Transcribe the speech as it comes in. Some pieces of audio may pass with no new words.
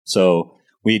So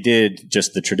we did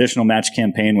just the traditional match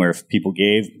campaign where if people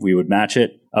gave, we would match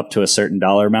it up to a certain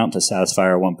dollar amount to satisfy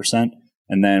our 1%.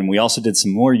 And then we also did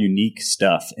some more unique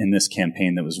stuff in this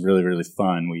campaign that was really, really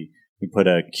fun. We put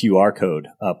a QR code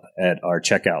up at our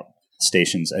checkout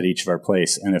stations at each of our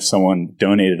place. And if someone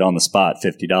donated on the spot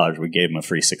 $50, we gave them a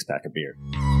free 6-pack of beer.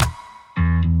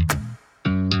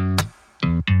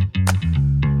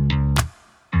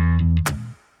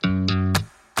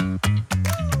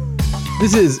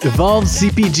 This is Evolve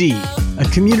CPG, a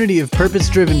community of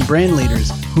purpose-driven brand leaders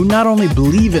who not only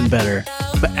believe in better,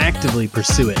 but actively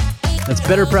pursue it. That's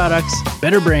better products,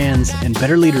 better brands, and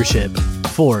better leadership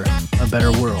for a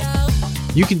better world.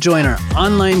 You can join our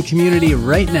online community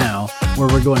right now, where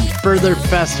we're going further,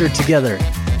 faster together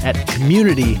at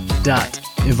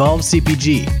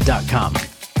community.evolvecpg.com.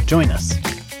 Join us.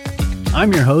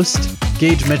 I'm your host,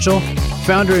 Gage Mitchell,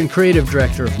 founder and creative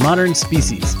director of Modern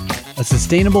Species, a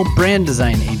sustainable brand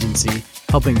design agency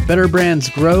helping better brands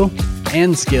grow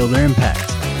and scale their impact.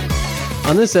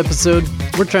 On this episode,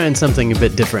 we're trying something a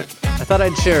bit different. I thought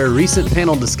I'd share a recent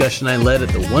panel discussion I led at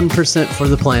the 1% for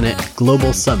the Planet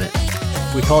Global Summit.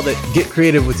 We called it Get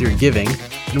Creative with Your Giving,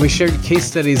 and we shared case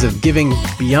studies of giving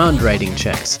beyond writing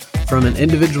checks from an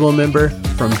individual member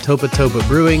from Topa Topa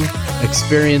Brewing,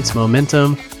 Experience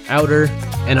Momentum, Outer,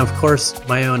 and of course,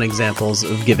 my own examples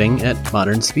of giving at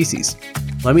Modern Species.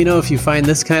 Let me know if you find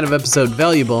this kind of episode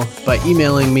valuable by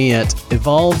emailing me at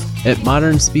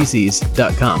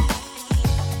evolve@modernspecies.com.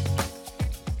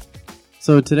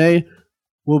 So today,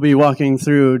 we'll be walking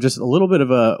through just a little bit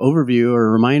of an overview or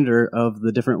a reminder of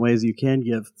the different ways you can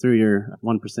give through your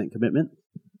 1% commitment.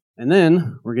 And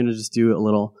then we're going to just do a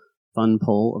little fun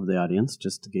poll of the audience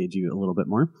just to gauge you a little bit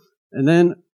more. And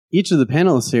then each of the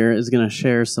panelists here is going to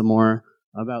share some more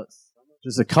about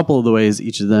just a couple of the ways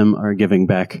each of them are giving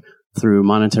back through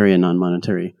monetary and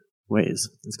non-monetary ways.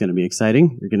 It's going to be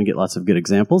exciting. You're going to get lots of good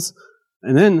examples.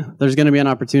 And then there's going to be an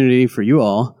opportunity for you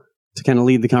all to kind of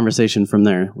lead the conversation from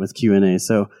there with Q&A.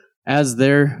 So as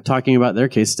they're talking about their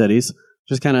case studies,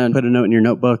 just kind of put a note in your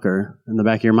notebook or in the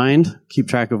back of your mind, keep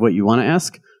track of what you want to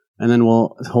ask, and then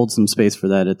we'll hold some space for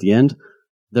that at the end.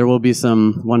 There will be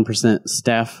some 1%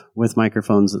 staff with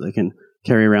microphones that they can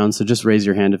carry around, so just raise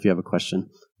your hand if you have a question,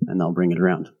 and they'll bring it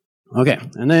around. Okay,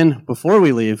 and then before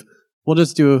we leave, we'll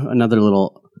just do another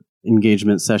little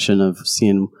engagement session of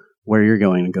seeing where you're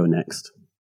going to go next.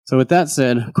 So with that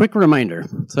said, quick reminder.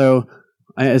 So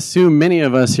I assume many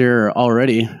of us here are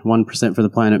already 1% for the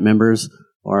Planet members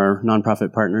or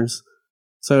nonprofit partners.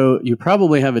 So you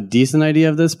probably have a decent idea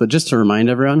of this, but just to remind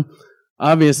everyone,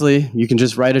 obviously you can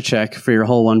just write a check for your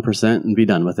whole 1% and be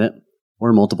done with it,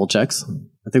 or multiple checks.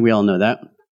 I think we all know that.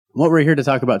 What we're here to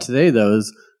talk about today, though,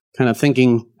 is kind of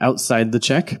thinking outside the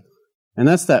check. And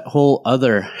that's that whole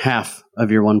other half of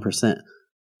your 1%.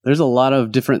 There's a lot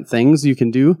of different things you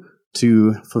can do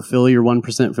to fulfill your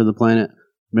 1% for the Planet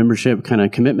membership kind of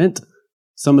commitment.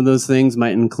 Some of those things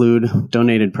might include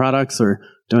donated products or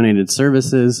donated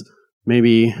services,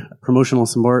 maybe promotional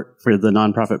support for the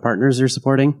nonprofit partners you're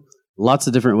supporting. Lots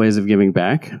of different ways of giving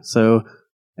back. So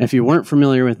if you weren't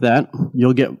familiar with that,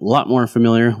 you'll get a lot more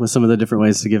familiar with some of the different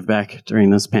ways to give back during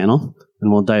this panel,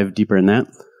 and we'll dive deeper in that.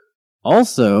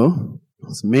 Also,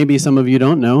 maybe some of you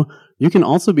don't know, you can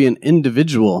also be an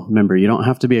individual member. You don't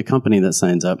have to be a company that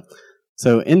signs up.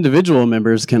 So individual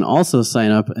members can also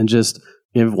sign up and just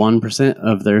give 1%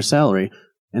 of their salary.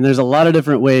 And there's a lot of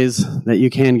different ways that you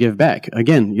can give back.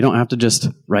 Again, you don't have to just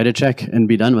write a check and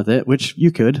be done with it, which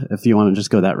you could if you want to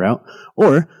just go that route.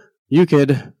 Or you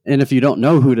could, and if you don't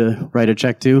know who to write a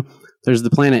check to, there's the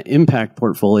Planet Impact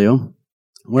Portfolio,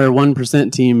 where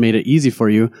 1% team made it easy for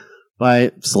you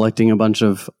by selecting a bunch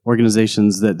of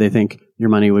organizations that they think your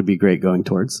money would be great going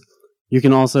towards. You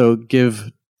can also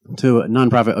give to a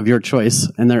nonprofit of your choice,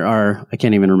 and there are, I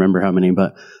can't even remember how many,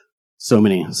 but so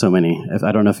many.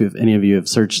 I don't know if any of you have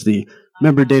searched the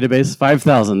member database.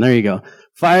 5,000, there you go.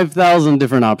 5,000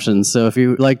 different options. So if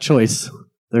you like choice,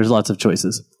 there's lots of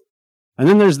choices. And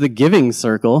then there's the Giving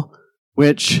Circle,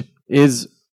 which is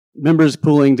members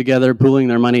pooling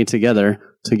their money together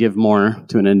to give more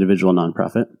to an individual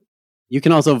nonprofit. You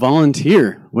can also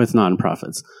volunteer with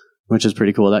nonprofits, which is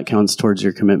pretty cool. That counts towards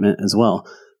your commitment as well.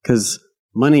 Because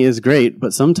money is great,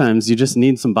 but sometimes you just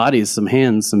need some bodies, some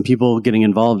hands, some people getting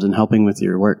involved and helping with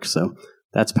your work. So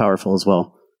that's powerful as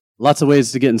well. Lots of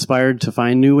ways to get inspired to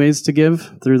find new ways to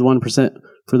give through the 1%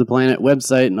 for the Planet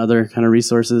website and other kind of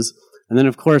resources. And then,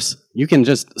 of course, you can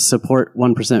just support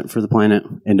 1% for the Planet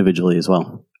individually as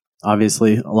well.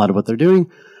 Obviously, a lot of what they're doing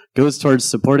goes towards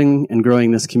supporting and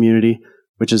growing this community,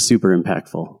 which is super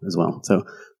impactful as well. So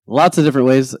lots of different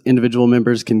ways individual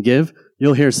members can give.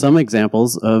 You'll hear some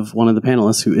examples of one of the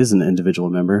panelists who is an individual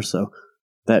member, so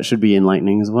that should be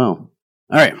enlightening as well.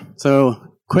 All right,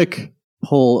 so quick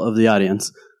poll of the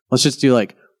audience. Let's just do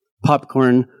like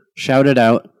popcorn, shout it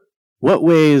out. What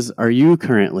ways are you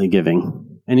currently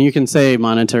giving? And you can say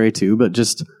monetary too, but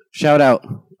just shout out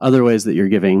other ways that you're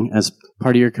giving as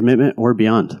part of your commitment or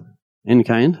beyond. In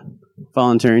kind,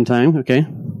 volunteering time, okay?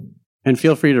 And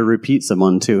feel free to repeat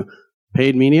someone too.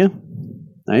 Paid media,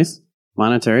 nice.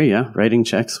 Monetary, yeah. Writing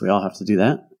checks, we all have to do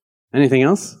that. Anything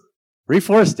else?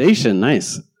 Reforestation,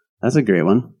 nice. That's a great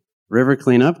one. River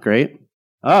cleanup, great.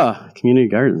 Community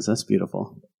gardens, that's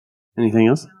beautiful. Anything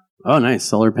else? Oh, nice.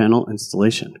 Solar panel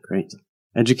installation, great.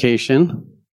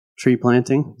 Education, tree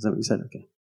planting, is that what you said? Okay.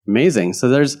 Amazing. So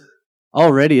there's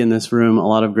already in this room a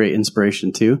lot of great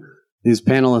inspiration too. These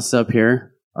panelists up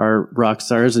here are rock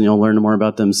stars, and you'll learn more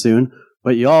about them soon.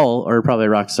 But y'all are probably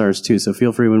rock stars too, so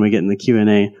feel free when we get in the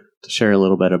Q&A to share a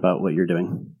little bit about what you're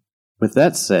doing. With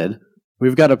that said,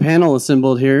 we've got a panel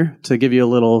assembled here to give you a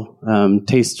little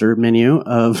taster menu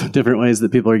of different ways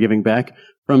that people are giving back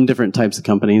from different types of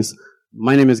companies.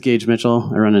 My name is Gage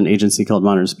Mitchell. I run an agency called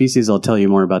Modern Species. I'll tell you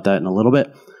more about that in a little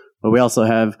bit. But we also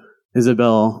have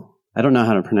Isabel, I don't know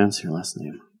how to pronounce your last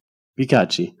name,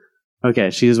 Bicacci.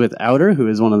 Okay, she is with Outer, who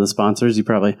is one of the sponsors. You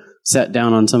probably sat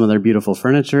down on some of their beautiful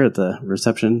furniture at the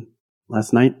reception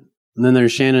last night. And then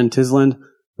there's Shannon Tisland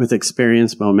with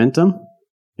Experience Momentum.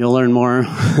 You'll learn more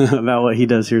about what he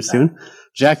does here soon.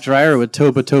 Jack Dreyer with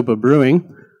Topa Topa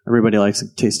Brewing. Everybody likes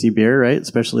a tasty beer, right?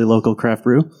 Especially local craft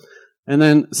brew. And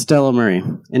then Stella Murray,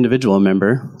 individual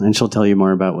member, and she'll tell you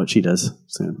more about what she does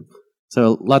soon.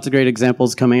 So lots of great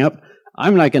examples coming up.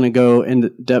 I'm not going to go into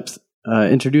depth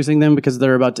introducing them because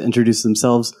they're about to introduce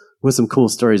themselves with some cool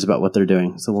stories about what they're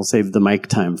doing. So we'll save the mic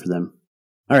time for them.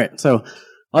 All right, so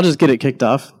I'll just get it kicked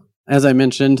off. As I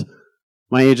mentioned,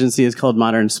 my agency is called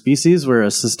Modern Species. We're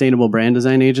a sustainable brand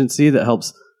design agency that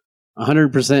helps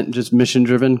 100% just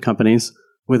mission-driven companies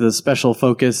with a special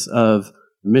focus of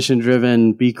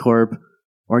mission-driven, B Corp,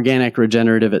 organic,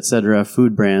 regenerative, etc.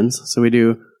 food brands. So we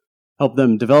do help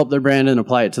them develop their brand and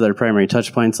apply it to their primary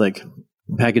touch points like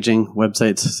packaging,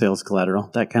 websites, sales collateral,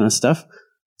 that kind of stuff.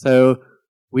 So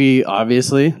we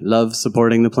obviously love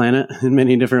supporting the planet in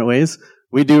many different ways.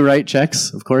 We do write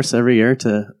checks, of course, every year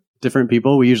to different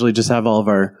people. We usually just have all of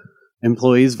our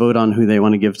employees vote on who they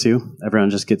want to give to.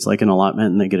 Everyone just gets like an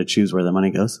allotment and they get to choose where the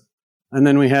money goes. And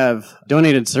then we have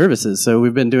donated services. So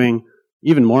we've been doing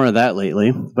even more of that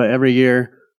lately. But every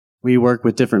year we work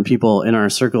with different people in our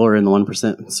circle or in the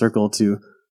 1% circle to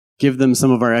give them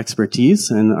some of our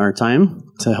expertise and our time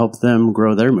to help them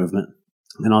grow their movement.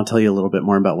 And I'll tell you a little bit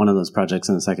more about one of those projects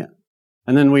in a second.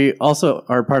 And then we also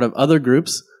are part of other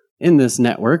groups in this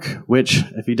network, which,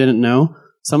 if you didn't know,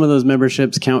 some of those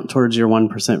memberships count towards your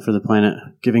 1% for the planet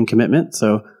giving commitment.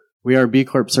 So we are B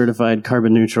Corp certified,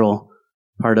 carbon neutral,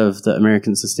 part of the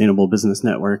American Sustainable Business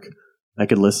Network. I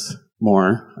could list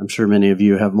more. I'm sure many of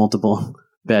you have multiple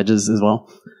badges as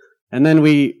well. And then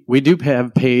we do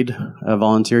have paid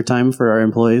volunteer time for our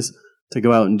employees to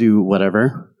go out and do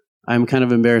whatever. I'm kind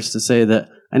of embarrassed to say that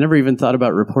I never even thought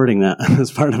about reporting that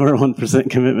as part of our 1%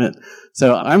 commitment.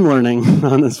 So I'm learning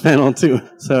on this panel too.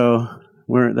 So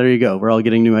there you go. We're all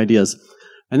getting new ideas.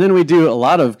 And then we do a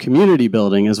lot of community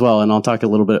building as well, and I'll talk a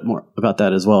little bit more about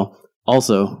that as well.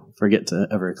 Also, forget to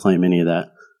ever claim any of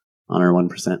that on our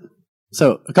 1%.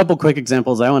 So a couple quick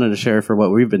examples I wanted to share for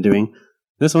what we've been doing.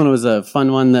 This one was a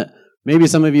fun one that maybe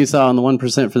some of you saw on the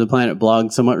 1% for the Planet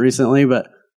blog somewhat recently, but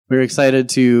we're excited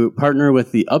to partner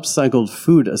with the Upcycled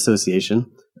Food Association.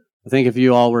 I think if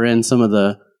you all were in some of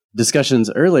the discussions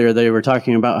earlier, they were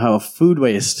talking about how food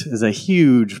waste is a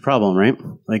huge problem, right?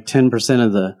 Like 10%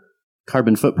 of the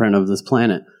carbon footprint of this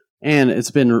planet. And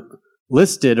it's been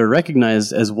listed or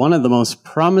recognized as one of the most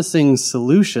promising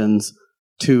solutions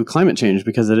to climate change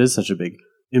because it is such a big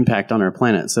impact on our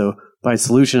planet. So by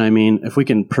solution, I mean if we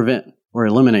can prevent or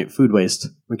eliminate food waste,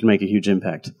 we can make a huge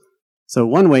impact. So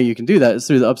one way you can do that is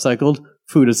through the Upcycled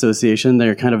Food Association.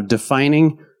 They're kind of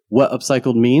defining what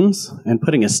upcycled means and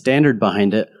putting a standard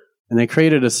behind it. And they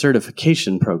created a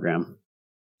certification program.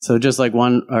 So just like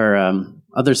one or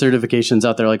other certifications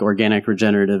out there like organic,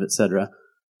 regenerative, etc.,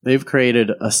 they've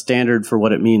created a standard for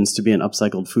what it means to be an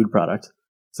upcycled food product.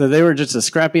 So they were just a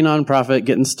scrappy nonprofit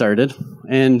getting started,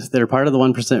 and they're part of the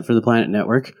 1% for the Planet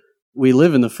Network. We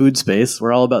live in the food space.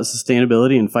 We're all about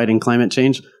sustainability and fighting climate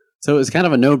change. So it was kind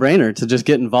of a no-brainer to just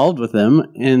get involved with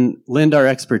them and lend our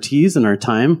expertise and our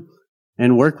time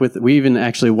and work with. We even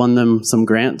actually won them some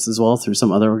grants as well through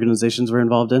some other organizations we're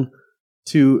involved in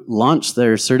to launch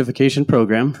their certification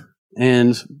program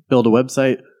and build a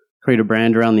website, create a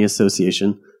brand around the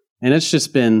association. And it's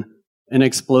just been an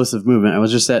explosive movement. I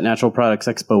was just at Natural Products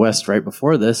Expo West right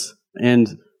before this, and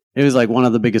it was like one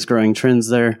of the biggest growing trends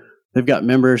there. They've got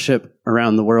membership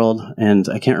around the world, and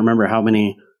I can't remember how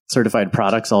many certified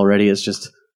products already. It's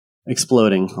just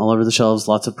exploding all over the shelves,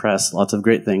 lots of press, lots of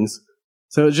great things.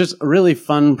 So it's just a really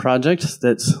fun project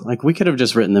that's like, we could have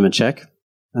just written them a check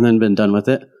and then been done with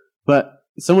it, but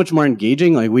so much more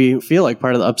engaging. Like, we feel like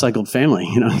part of the Upcycled family,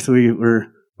 you know. So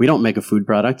we don't make a food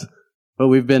product, but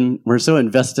we're so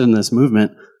invested in this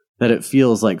movement that it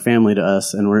feels like family to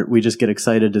us, and we just get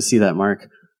excited to see that mark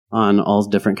on all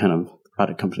different kind of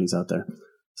product companies out there.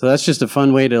 So that's just a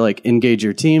fun way to like engage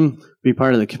your team, be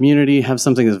part of the community, have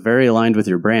something that's very aligned with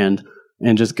your brand,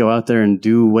 and just go out there and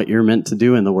do what you're meant to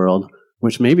do in the world,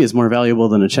 which maybe is more valuable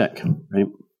than a check, right?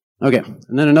 Okay,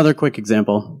 and then another quick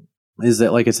example is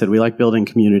that, like I said, we like building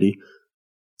community.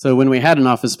 So when we had an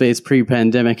office space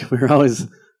pre-pandemic, we were always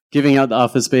giving out the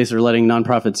office space or letting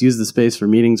nonprofits use the space for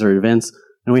meetings or events.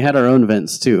 And we had our own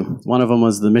events too. One of them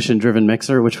was the Mission Driven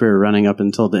Mixer, which we were running up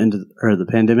until the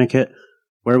pandemic hit,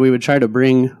 where we would try to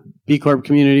bring B Corp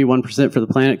community, 1% for the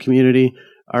Planet community,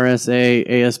 RSA,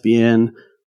 ASBN,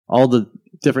 all the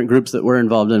different groups that we're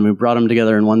involved in. We brought them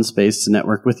together in one space to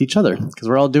network with each other, because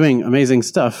we're all doing amazing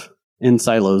stuff in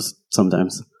silos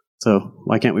sometimes. So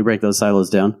why can't we break those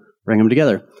silos down, bring them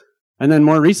together? And then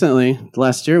more recently,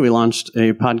 last year, we launched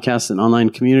a podcast and online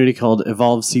community called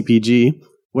Evolve CPG,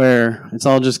 where it's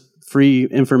all just free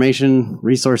information,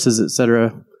 resources,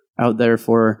 etc., out there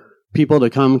for people to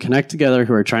come connect together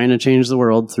who are trying to change the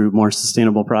world through more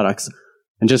sustainable products,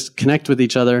 and just connect with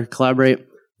each other, collaborate,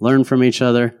 learn from each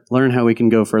other, learn how we can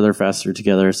go further, faster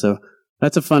together. So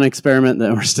that's a fun experiment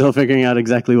that we're still figuring out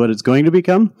exactly what it's going to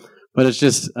become, but it's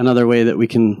just another way that we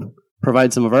can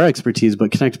provide some of our expertise,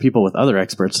 but connect people with other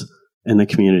experts in the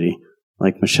community,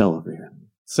 like Michelle over here.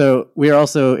 So we are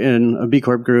also in a B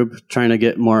Corp group trying to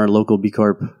get more local B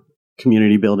Corp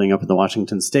community building up in the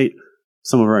Washington state.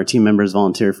 Some of our team members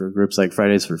volunteer for groups like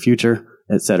Fridays for Future,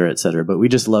 et cetera, et cetera. But we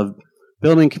just love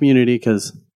building community,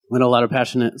 because when a lot of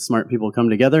passionate, smart people come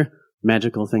together,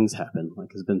 magical things happen, like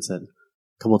has been said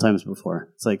a couple times before.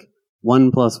 It's like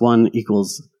 1 + 1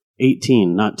 =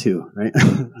 18, not 2, right?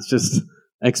 It's just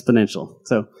exponential.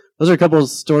 So those are a couple of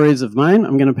stories of mine.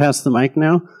 I'm going to pass the mic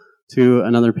now to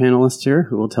another panelist here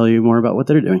who will tell you more about what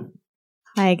they're doing.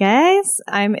 Hi, guys.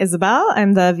 I'm Isabel.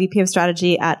 I'm the VP of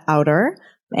Strategy at Outer.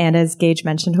 And as Gage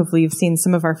mentioned, hopefully you've seen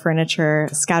some of our furniture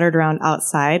scattered around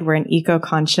outside. We're an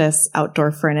eco-conscious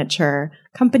outdoor furniture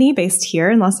company based here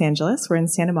in Los Angeles. We're in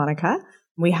Santa Monica.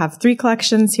 We have 3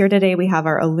 collections here today. We have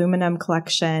our aluminum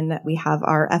collection. We have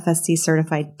our FSC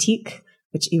certified teak,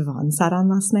 which Yvonne sat on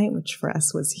last night, which for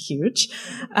us was huge.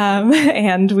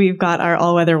 And we've got our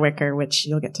all-weather wicker, which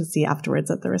you'll get to see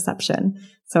afterwards at the reception.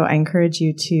 So I encourage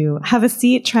you to have a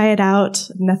seat, try it out.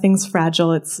 Nothing's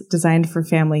fragile. It's designed for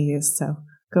family use, so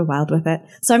go wild with it.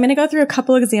 So I'm going to go through a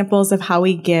couple examples of how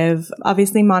we give.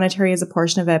 Obviously, monetary is a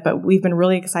portion of it, but we've been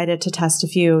really excited to test a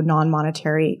few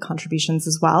non-monetary contributions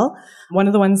as well. One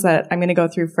of the ones that I'm going to go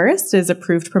through first is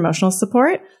approved promotional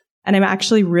support. And I'm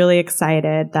actually really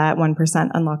excited that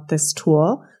 1% unlocked this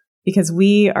tool, because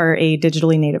we are a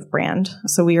digitally native brand.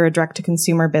 So we are a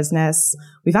direct-to-consumer business.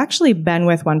 We've actually been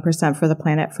with 1% for the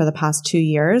Planet for the past 2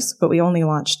 years, but we only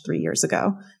launched 3 years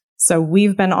ago. So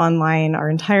we've been online our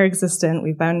entire existence.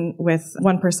 We've been with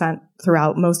 1%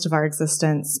 throughout most of our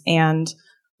existence. And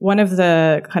one of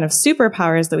the kind of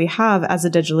superpowers that we have as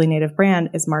a digitally native brand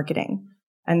is marketing.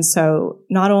 And so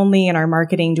not only in our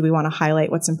marketing do we want to highlight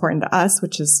what's important to us,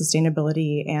 which is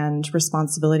sustainability and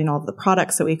responsibility in all of the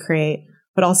products that we create,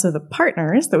 but also the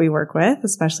partners that we work with,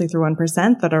 especially through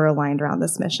 1%, that are aligned around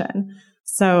this mission.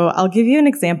 So I'll give you an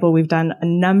example. We've done a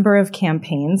number of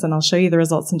campaigns, and I'll show you the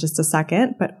results in just a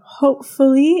second. But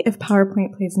hopefully, if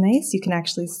PowerPoint plays nice, you can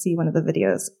actually see one of the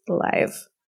videos live.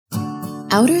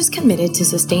 Outer is committed to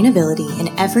sustainability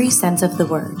in every sense of the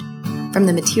word. From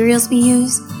the materials we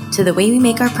use, to the way we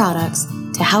make our products,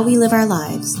 to how we live our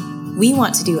lives, we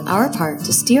want to do our part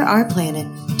to steer our planet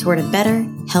toward a better,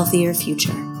 healthier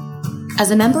future. As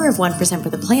a member of 1% for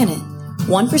the Planet,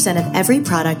 1% of every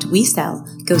product we sell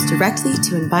goes directly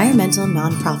to environmental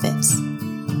nonprofits.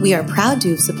 We are proud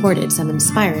to have supported some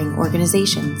inspiring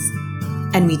organizations.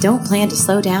 And we don't plan to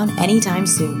slow down anytime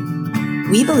soon.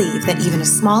 We believe that even a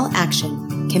small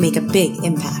action can make a big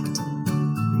impact.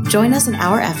 Join us in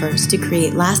our efforts to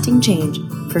create lasting change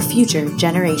for future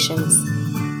generations.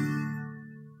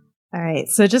 All right.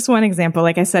 So just one example.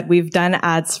 Like I said, we've done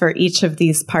ads for each of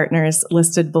these partners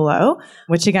listed below,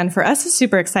 which again, for us is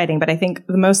super exciting. But I think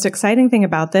the most exciting thing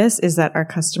about this is that our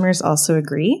customers also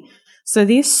agree. So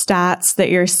these stats that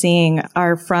you're seeing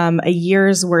are from a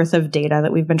year's worth of data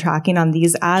that we've been tracking on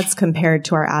these ads compared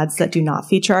to our ads that do not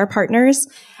feature our partners.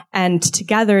 And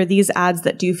together, these ads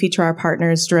that do feature our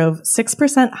partners drove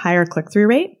 6% higher click-through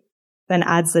rate than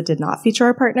ads that did not feature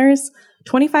our partners,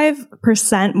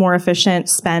 25% more efficient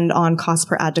spend on cost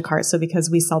per add to cart. So because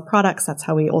we sell products, that's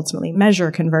how we ultimately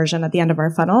measure conversion at the end of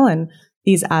our funnel. And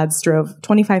these ads drove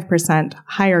 25%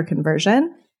 higher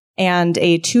conversion and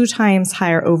a 2 times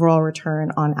higher overall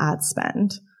return on ad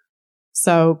spend.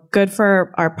 So good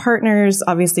for our partners,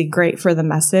 obviously great for the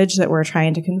message that we're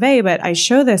trying to convey. But I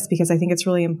show this because I think it's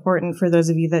really important for those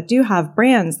of you that do have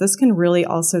brands. This can really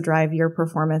also drive your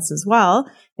performance as well.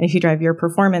 And if you drive your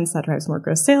performance, that drives more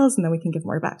gross sales, and then we can give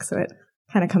more back. So it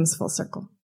kind of comes full circle.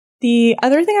 The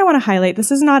other thing I want to highlight,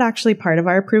 this is not actually part of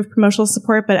our approved promotional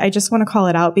support, but I just want to call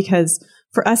it out because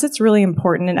for us, it's really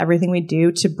important in everything we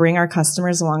do to bring our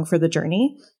customers along for the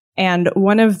journey. And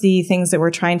one of the things that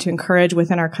we're trying to encourage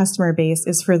within our customer base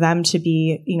is for them to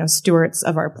be, stewards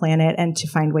of our planet and to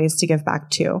find ways to give back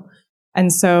too.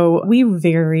 And so we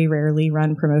very rarely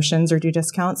run promotions or do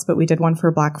discounts, but we did one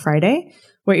for Black Friday.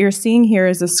 What you're seeing here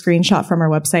is a screenshot from our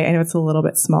website. I know it's a little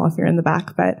bit small if you're in the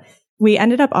back, but we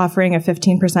ended up offering a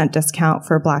 15% discount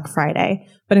for Black Friday.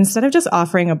 But instead of just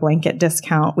offering a blanket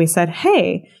discount, we said,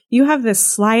 hey, you have this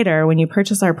slider when you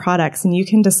purchase our products, and you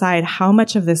can decide how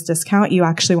much of this discount you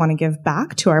actually want to give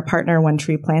back to our partner, One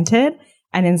Tree Planted.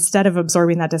 And instead of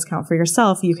absorbing that discount for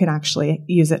yourself, you can actually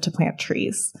use it to plant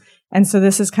trees. And so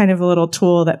this is kind of a little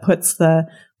tool that puts the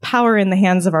power in the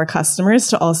hands of our customers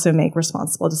to also make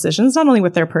responsible decisions, not only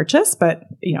with their purchase, but,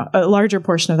 a larger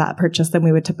portion of that purchase than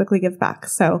we would typically give back.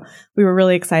 So we were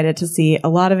really excited to see a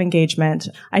lot of engagement.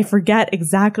 I forget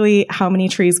exactly how many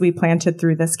trees we planted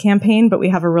through this campaign, but we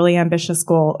have a really ambitious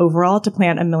goal overall to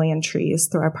plant 1 million trees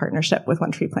through our partnership with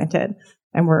One Tree Planted.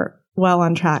 And we're well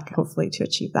on track, hopefully, to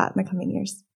achieve that in the coming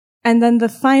years. And then the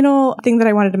final thing that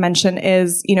I wanted to mention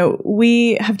is,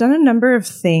 we have done a number of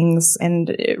things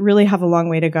and really have a long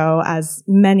way to go, as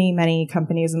many, many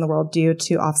companies in the world do,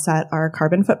 to offset our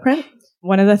carbon footprint.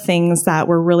 One of the things that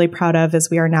we're really proud of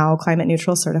is we are now climate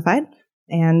neutral certified.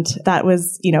 And that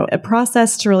was, a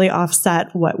process to really offset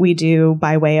what we do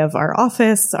by way of our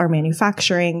office, our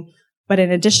manufacturing. But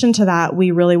in addition to that,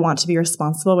 we really want to be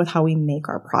responsible with how we make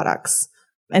our products.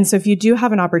 And so if you do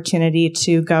have an opportunity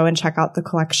to go and check out the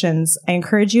collections, I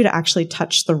encourage you to actually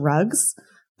touch the rugs.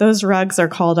 Those rugs are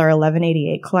called our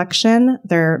 1188 collection.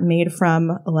 They're made from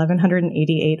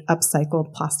 1188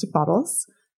 upcycled plastic bottles,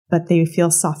 but they feel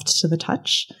soft to the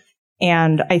touch.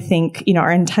 And I think,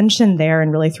 our intention there,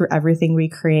 and really through everything we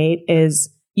create, is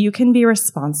you can be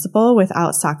responsible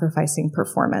without sacrificing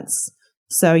performance.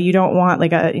 So you don't want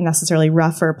like a necessarily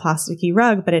rough or plasticky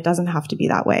rug, but it doesn't have to be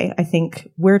that way. I think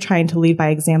we're trying to lead by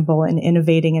example and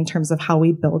innovating in terms of how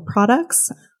we build products.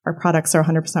 Our products are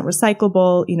 100%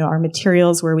 recyclable. Our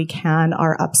materials where we can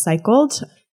are upcycled.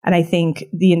 And I think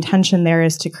the intention there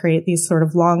is to create these sort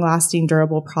of long-lasting,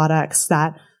 durable products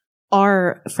that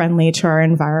are friendly to our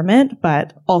environment,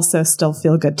 but also still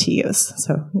feel good to use.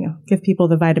 So, give people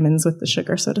the vitamins with the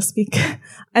sugar, so to speak.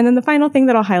 And then the final thing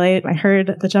that I'll highlight, I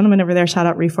heard the gentleman over there shout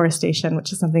out reforestation,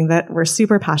 which is something that we're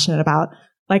super passionate about.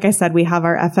 Like I said, we have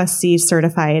our FSC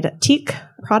certified teak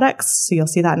products. So you'll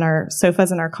see that in our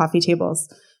sofas and our coffee tables.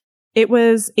 It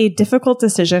was a difficult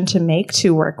decision to make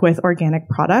to work with organic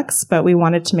products, but we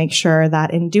wanted to make sure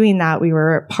that in doing that, we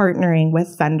were partnering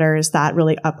with vendors that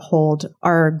really uphold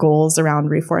our goals around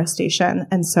reforestation.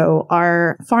 And so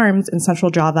our farms in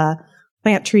Central Java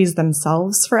plant trees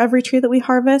themselves for every tree that we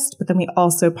harvest, but then we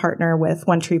also partner with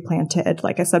One Tree Planted,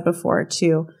 like I said before,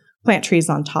 to plant trees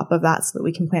on top of that so that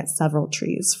we can plant several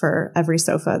trees for every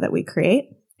sofa that we create.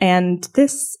 And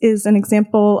this is an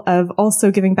example of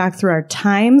also giving back through our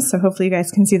time. So hopefully you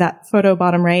guys can see that photo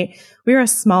bottom right. We are a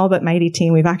small but mighty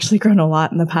team. We've actually grown a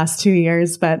lot in the past 2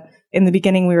 years, but in the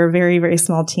beginning we were a very, very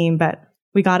small team. But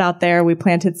we got out there, we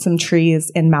planted some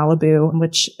trees in Malibu,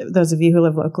 which those of you who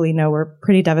live locally know were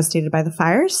pretty devastated by the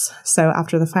fires. So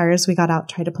after the fires, we got out,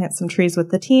 tried to plant some trees with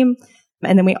the team.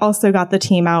 And then we also got the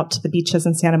team out to the beaches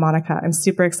in Santa Monica. I'm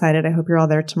super excited. I hope you're all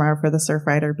there tomorrow for the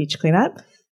Surfrider Beach Cleanup.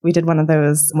 We did one of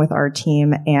those with our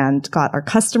team and got our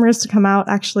customers to come out,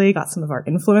 actually, got some of our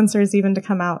influencers even to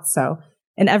come out. So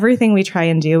in everything we try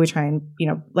and do, we try and,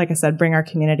 like I said, bring our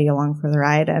community along for the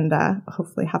ride and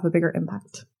hopefully have a bigger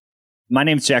impact. My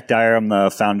name's Jack Dyer. I'm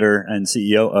the founder and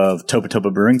CEO of Topa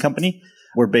Topa Brewing Company.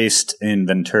 We're based in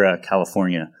Ventura,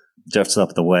 California, just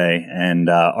up the way. And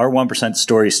our 1%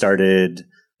 story started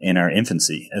in our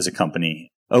infancy as a company.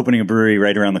 opening a brewery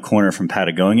right around the corner from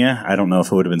Patagonia, I don't know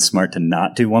if it would have been smart to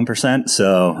not do 1%.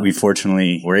 So we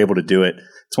fortunately were able to do it.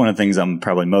 It's one of the things I'm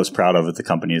probably most proud of at the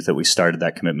company is that we started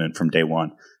that commitment from day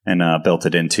one and built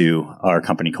it into our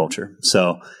company culture.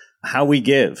 So how we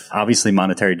give, obviously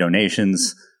monetary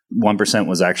donations, 1%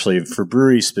 was actually for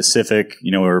brewery specific.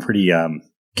 You know, we were a pretty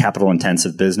capital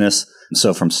intensive business.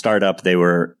 So from startup, they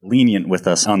were lenient with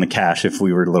us on the cash if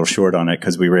we were a little short on it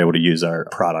because we were able to use our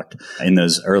product in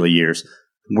those early years.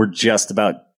 We're just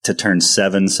about to turn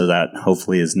 7, so that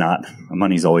hopefully is not,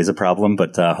 money's always a problem,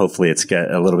 but hopefully it's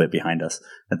get a little bit behind us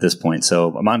at this point.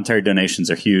 So monetary donations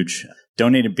are huge.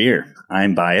 Donated beer.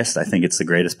 I'm biased. I think it's the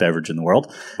greatest beverage in the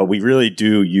world, but we really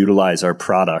do utilize our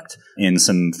product in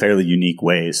some fairly unique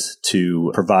ways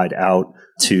to provide out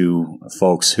to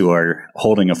folks who are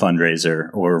holding a fundraiser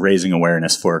or raising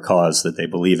awareness for a cause that they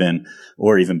believe in,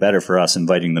 or even better for us,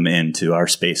 inviting them into our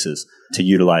spaces to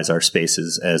utilize our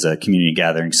spaces as a community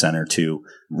gathering center to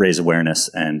raise awareness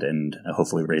and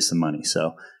hopefully raise some money.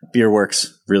 So Beer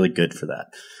Works really good for that.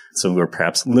 So we're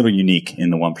perhaps a little unique in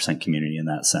the 1% community in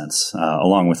that sense,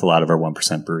 along with a lot of our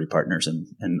 1% brewery partners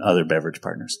and other beverage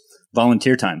partners.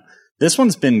 Volunteer time. This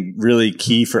one's been really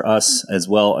key for us as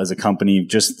well as a company.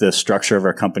 Just the structure of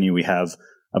our company, we have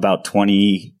about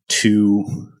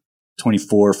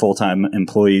 24 full-time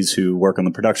employees who work on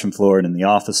the production floor and in the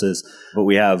offices, but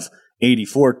we have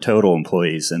 84 total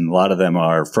employees, and a lot of them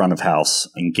are front of house,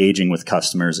 engaging with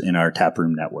customers in our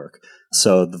taproom network.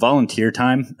 So the volunteer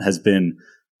time has been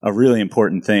a really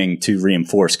important thing to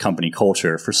reinforce company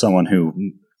culture for someone who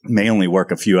may only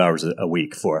work a few hours a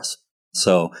week for us.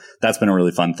 So that's been a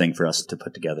really fun thing for us to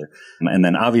put together. And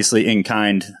then obviously in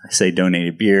kind, I say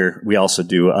donated beer. We also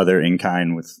do other in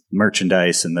kind with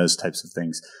merchandise and those types of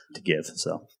things to give.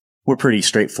 So we're pretty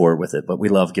straightforward with it, but we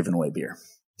love giving away beer.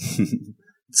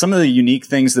 Some of the unique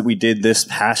things that we did this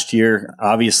past year,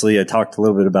 obviously I talked a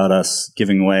little bit about us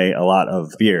giving away a lot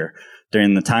of beer.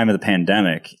 During the time of the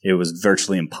pandemic, it was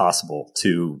virtually impossible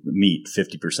to meet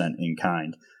 50% in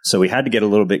kind. So we had to get a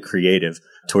little bit creative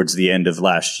towards the end of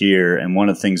last year. And one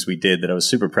of the things we did that I was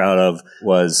super proud of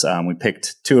was we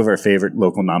picked 2 of our favorite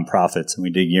local nonprofits and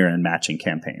we did year-end matching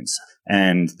campaigns.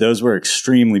 And those were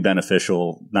extremely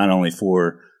beneficial, not only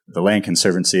for the Land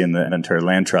Conservancy and the Ventura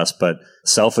Land Trust, but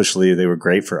selfishly, they were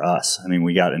great for us. I mean,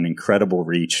 we got an incredible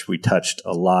reach. We touched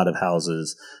a lot of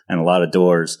houses and a lot of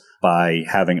doors by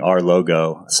having our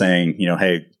logo saying, you know,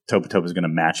 hey, Topa Topa is going to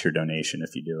match your donation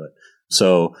if you do it.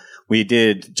 So we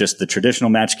did just the traditional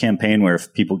match campaign where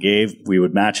if people gave, we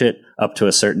would match it up to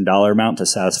a certain dollar amount to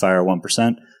satisfy our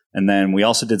 1%. And then we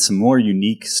also did some more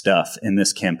unique stuff in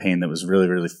this campaign that was really,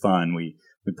 really fun. We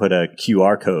put a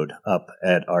QR code up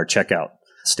at our checkout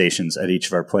stations at each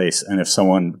of our place. And if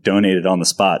someone donated on the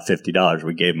spot $50,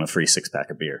 we gave them a free 6-pack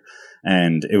of beer.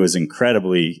 And it was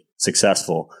incredibly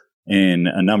successful in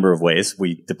a number of ways.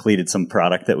 We depleted some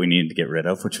product that we needed to get rid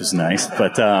of, which was nice.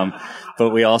 But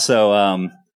we also,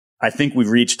 I think we've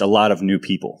reached a lot of new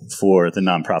people for the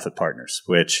nonprofit partners,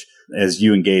 which as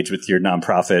you engage with your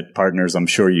nonprofit partners, I'm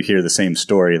sure you hear the same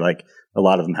story. Like a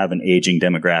lot of them have an aging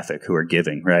demographic who are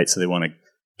giving, right? So they want to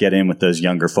get in with those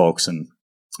younger folks. And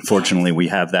fortunately, we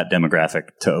have that demographic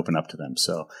to open up to them.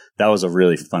 So that was a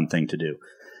really fun thing to do.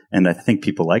 And I think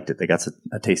people liked it. They got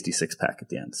a tasty 6-pack at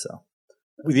the end. So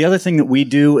the other thing that we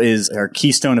do is our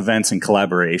Keystone events and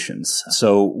collaborations.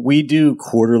 So we do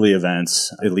quarterly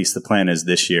events. At least the plan is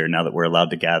this year, now that we're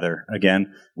allowed to gather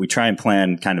again. We try and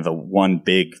plan kind of a one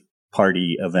big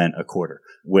party event a quarter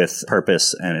with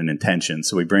purpose and an intention.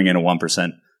 So we bring in a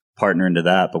 1% partner into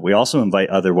that, but we also invite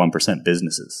other 1%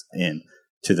 businesses in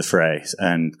to the fray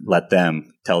and let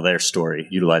them tell their story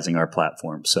utilizing our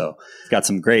platform. So we've got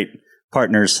some great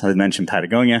partners. I mentioned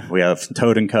Patagonia. We have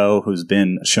Toad & Co., who's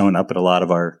been showing up at a lot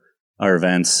of our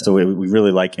events. So we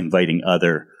really like inviting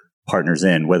other partners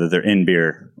in, whether they're in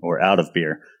beer or out of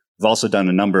beer. We've also done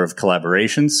a number of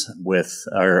collaborations with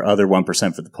our other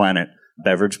 1% for the Planet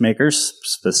beverage makers,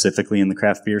 specifically in the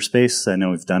craft beer space. I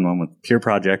know we've done one with Pure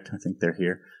Project. I think they're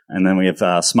here. And then we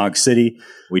have Smog City.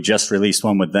 We just released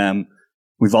one with them.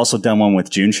 We've also done one with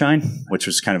Juneshine, which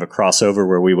was kind of a crossover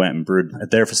where we went and brewed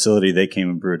at their facility. They came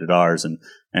and brewed at ours,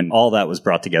 and all that was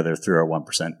brought together through our 1%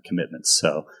 commitments.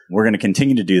 So we're going to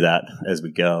continue to do that as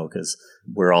we go because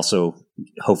we're also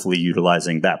hopefully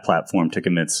utilizing that platform to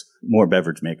convince more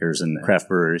beverage makers and craft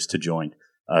breweries to join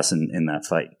us in that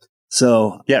fight.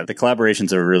 So yeah, the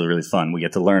collaborations are really, really fun. We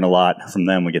get to learn a lot from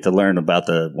them. We get to learn about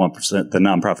the 1%, the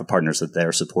nonprofit partners that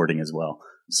they're supporting as well.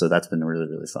 So that's been really,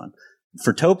 really fun.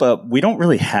 For Topa, we don't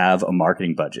really have a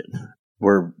marketing budget.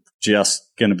 We're just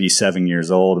going to be 7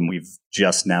 years old, and we've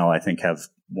just now, I think, have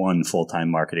one full-time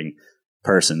marketing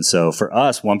person. So for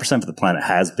us, 1% for the Planet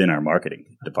has been our marketing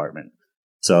department.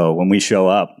 So when we show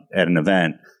up at an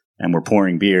event and we're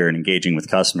pouring beer and engaging with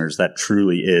customers, that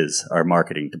truly is our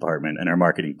marketing department and our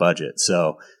marketing budget.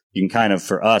 So you can kind of,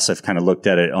 for us, I've kind of looked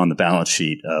at it on the balance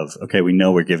sheet of, okay, we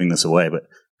know we're giving this away, but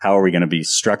how are we going to be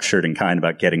structured and kind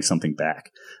about getting something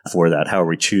back for that? How are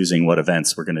we choosing what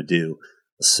events we're going to do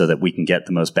so that we can get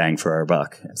the most bang for our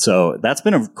buck? So that's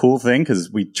been a cool thing because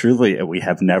we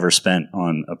have never spent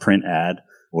on a print ad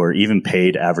or even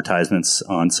paid advertisements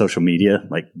on social media,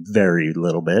 like very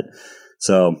little bit.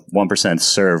 So 1%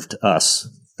 served us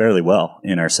fairly well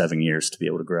in our 7 years to be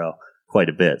able to grow quite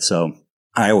a bit. So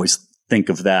I always think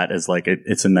of that as like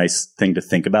it's a nice thing to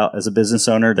think about as a business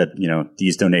owner, that, you know,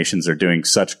 these donations are doing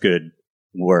such good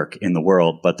work in the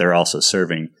world, but they're also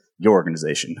serving your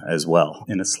organization as well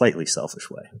in a slightly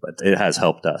selfish way, but it has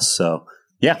helped us. So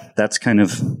yeah, that's kind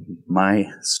of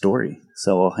my story.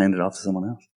 So I'll hand it off to someone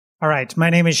else. All right. My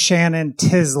name is Shannon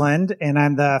Tisland, and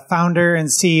I'm the founder and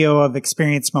CEO of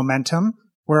Experience Momentum.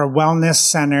 We're a wellness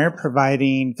center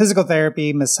providing physical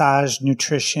therapy, massage,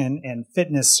 nutrition, and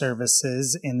fitness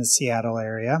services in the Seattle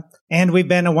area. And we've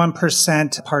been a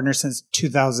 1% partner since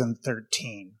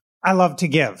 2013. I love to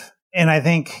give. And I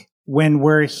think when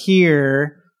we're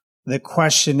here, the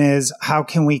question is, how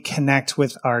can we connect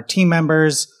with our team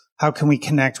members? How can we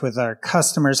connect with our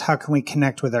customers? How can we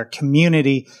connect with our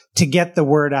community to get the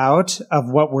word out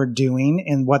of what we're doing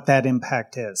and what that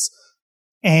impact is?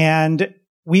 And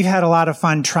we've had a lot of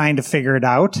fun trying to figure it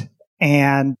out.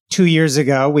 And 2 years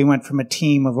ago, we went from a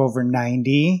team of over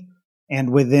 90, and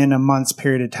within a month's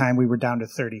period of time, we were down to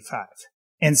 35.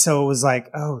 And so it was like,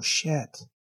 oh shit,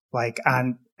 like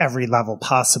on every level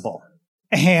possible.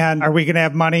 And are we going to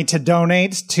have money to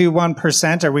donate to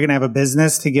 1%? Are we going to have a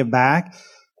business to give back?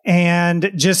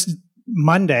 And just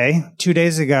Monday, 2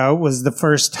 days ago, was the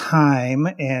first time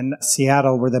in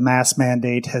Seattle where the mask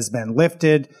mandate has been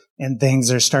lifted and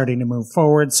things are starting to move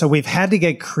forward. So we've had to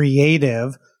get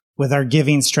creative with our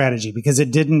giving strategy because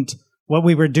what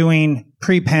we were doing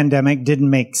pre-pandemic didn't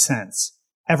make sense.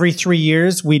 Every 3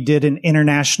 years, we did an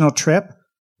international trip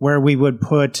where we would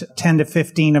put 10 to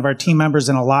 15 of our team members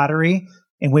in a lottery,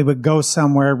 and we would go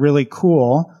somewhere really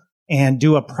cool and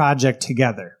do a project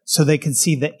together so they could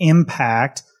see the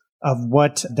impact of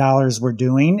what dollars we're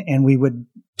doing. And we would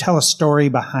tell a story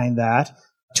behind that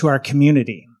to our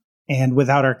community. And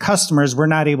without our customers, we're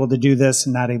not able to do this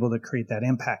and not able to create that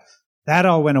impact. That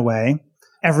all went away.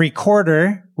 Every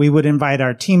quarter, we would invite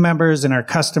our team members and our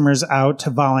customers out to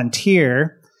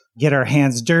volunteer, get our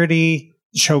hands dirty,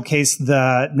 showcase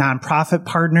the nonprofit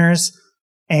partners,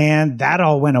 and that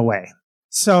all went away.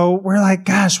 So we're like,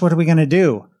 gosh, what are we going to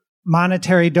do?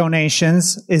 Monetary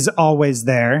donations is always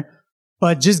there,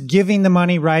 but just giving the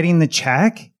money, writing the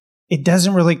check, it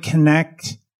doesn't really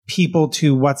connect people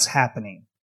to what's happening.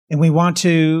 And we want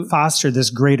to foster this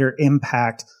greater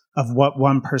impact of what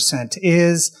 1%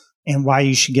 is and why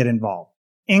you should get involved.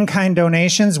 In-kind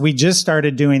donations, we just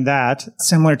started doing that.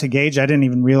 Similar to Gage, I didn't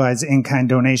even realize in-kind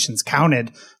donations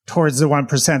counted towards the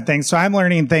 1% thing. So I'm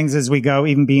learning things as we go,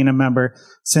 even being a member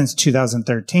since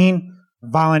 2013.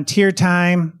 Volunteer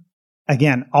time.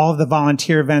 Again, all of the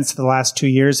volunteer events for the last 2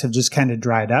 years have just kind of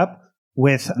dried up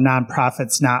with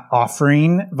nonprofits not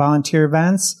offering volunteer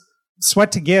events.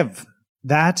 Sweat to Give.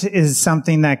 That is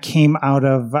something that came out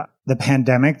of the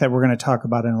pandemic that we're going to talk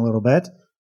about in a little bit.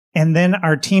 And then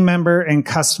our team member and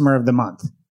customer of the month.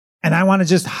 And I want to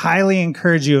just highly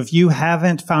encourage you, if you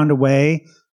haven't found a way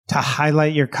to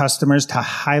highlight your customers, to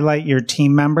highlight your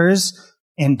team members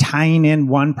and tying in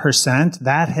 1%,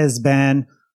 that has been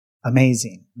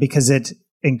amazing because it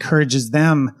encourages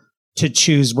them to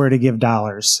choose where to give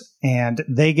dollars, and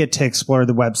they get to explore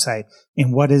the website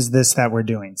and what is this that we're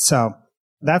doing. So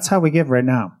that's how we give right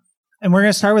now. And we're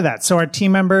going to start with that. So our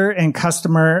team member and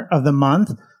customer of the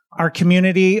month, our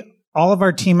community, all of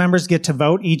our team members get to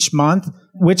vote each month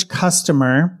which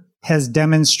customer has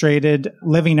demonstrated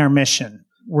living our mission.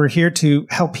 We're here to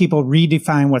help people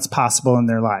redefine what's possible in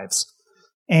their lives.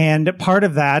 And part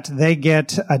of that, they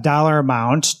get a dollar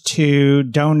amount to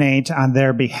donate on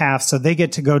their behalf. So they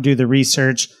get to go do the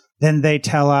research. Then they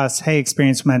tell us, hey,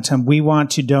 Experience Momentum, we want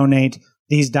to donate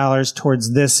these dollars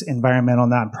towards this environmental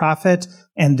nonprofit,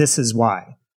 and this is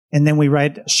why. And then we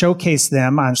showcase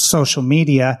them on social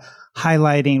media,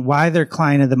 highlighting why they're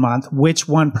client of the month, which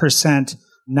 1%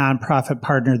 nonprofit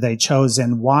partner they chose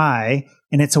and why.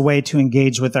 And it's a way to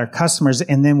engage with our customers.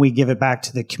 And then we give it back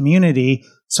to the community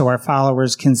so our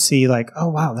followers can see like, oh,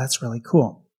 wow, that's really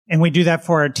cool. And we do that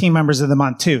for our team members of the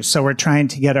month too. So we're trying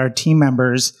to get our team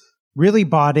members really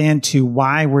bought into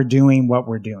why we're doing what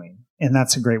we're doing. And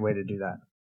that's a great way to do that.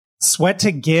 Sweat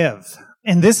to Give.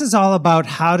 And this is all about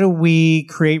how do we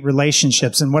create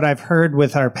relationships. And what I've heard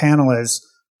with our panel is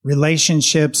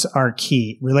relationships are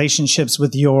key. Relationships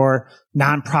with your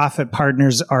nonprofit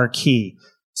partners are key.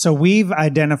 So we've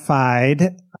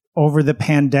identified over the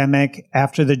pandemic,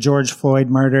 after the George Floyd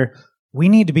murder, we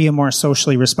need to be a more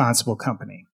socially responsible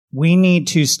company. We need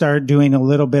to start doing a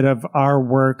little bit of our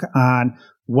work on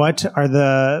what are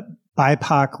the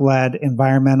BIPOC-led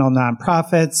environmental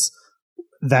nonprofits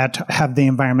that have the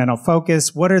environmental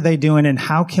focus. What are they doing and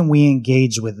how can we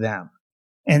engage with them?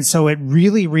 And so it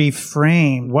really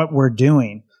reframed what we're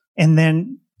doing, and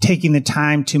then taking the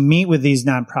time to meet with these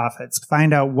nonprofits,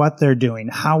 find out what they're doing,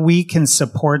 how we can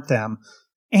support them,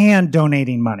 and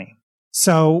donating money.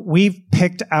 So we've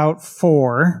picked out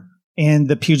 4 in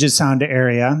the Puget Sound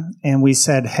area, and we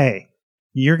said, hey,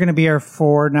 you're going to be our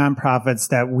 4 nonprofits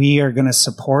that we are going to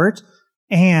support,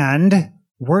 and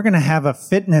we're going to have a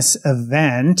fitness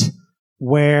event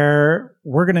where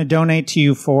we're going to donate to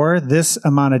you for this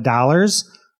amount of dollars,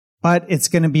 but it's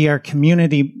going to be our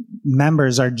community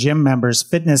members, our gym members,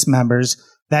 fitness members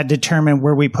that determine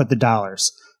where we put the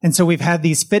dollars. And so we've had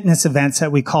these fitness events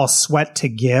that we call Sweat to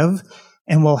Give,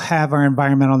 and we'll have our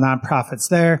environmental nonprofits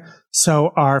there.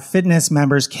 So our fitness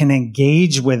members can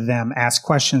engage with them, ask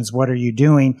questions, what are you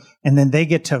doing? And then they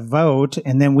get to vote,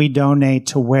 and then we donate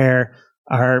to where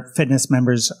our fitness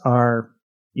members are,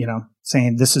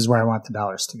 saying, this is where I want the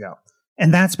dollars to go.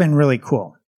 And that's been really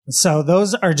cool. So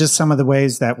those are just some of the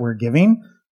ways that we're giving.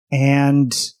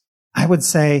 And I would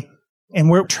say, and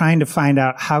we're trying to find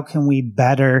out how can we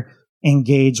better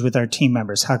engage with our team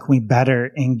members? How can we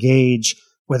better engage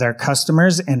with our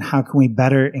customers? And how can we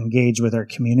better engage with our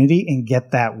community and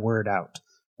get that word out?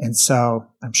 And so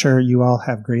I'm sure you all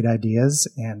have great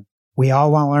ideas, and we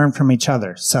all want to learn from each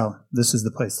other. So this is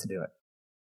the place to do it.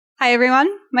 Hi, everyone.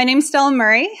 My name is Stella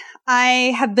Murray.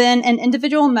 I have been an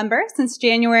individual member since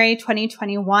January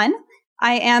 2021.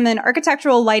 I am an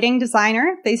architectural lighting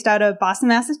designer based out of Boston,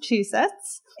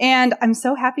 Massachusetts, and I'm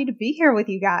so happy to be here with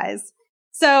you guys.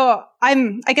 So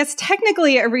I'm, I guess,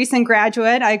 technically a recent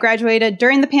graduate. I graduated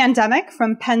during the pandemic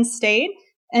from Penn State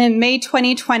in May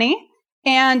 2020.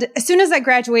 And as soon as I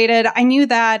graduated, I knew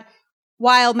that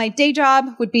while my day job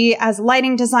would be as a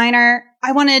lighting designer,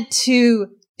 I wanted to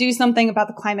do something about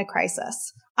the climate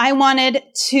crisis. I wanted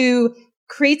to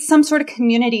create some sort of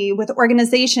community with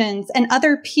organizations and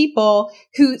other people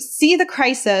who see the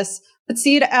crisis, but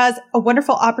see it as a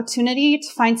wonderful opportunity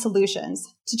to find solutions,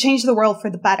 to change the world for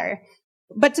the better.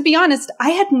 But to be honest, I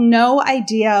had no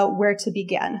idea where to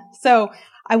begin. So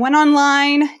I went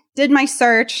online, did my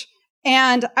search,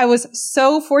 and I was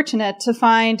so fortunate to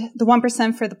find the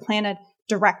 1% for the Planet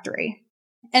directory.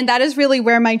 And that is really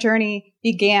where my journey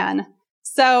began.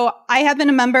 So I have been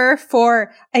a member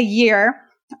for a year,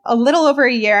 a little over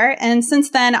a year. And since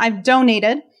then, I've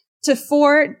donated to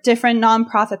 4 different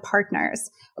nonprofit partners.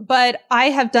 But I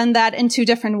have done that in 2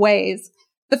 different ways.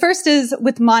 The first is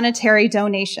with monetary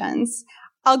donations.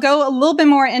 I'll go a little bit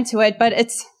more into it, but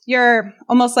it's your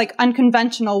almost like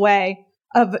unconventional way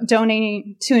of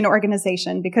donating to an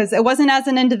organization, because it wasn't as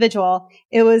an individual,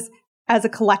 it was as a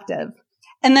collective.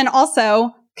 And then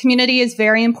also, community is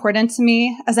very important to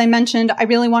me. As I mentioned, I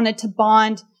really wanted to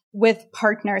bond with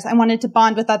partners. I wanted to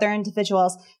bond with other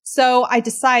individuals. So I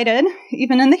decided,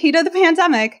 even in the heat of the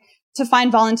pandemic, to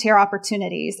find volunteer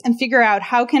opportunities and figure out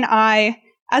how can I,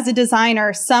 as a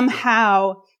designer,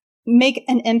 somehow make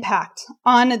an impact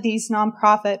on these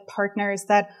nonprofit partners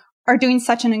that are doing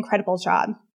such an incredible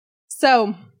job.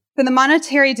 So for the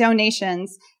monetary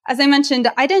donations, as I mentioned,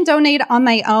 I didn't donate on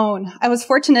my own. I was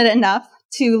fortunate enough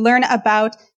to learn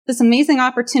about this amazing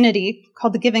opportunity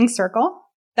called the Giving Circle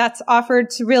that's offered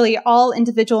to really all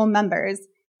individual members.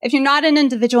 If you're not an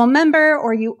individual member,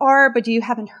 or you are, but you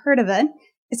haven't heard of it,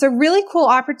 it's a really cool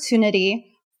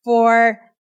opportunity for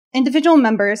individual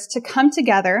members to come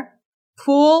together,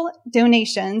 pool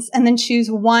donations, and then choose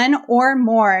 1 or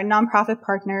more nonprofit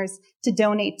partners to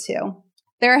donate to.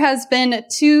 There has been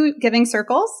 2 Giving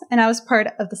Circles, and I was part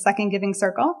of the second Giving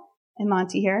Circle. And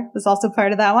Monty here was also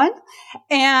part of that one.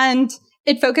 And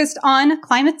it focused on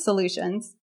climate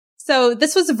solutions. So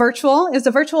this was virtual. It was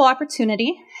a virtual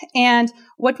opportunity. And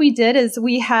what we did is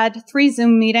we had 3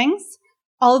 Zoom meetings.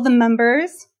 All of the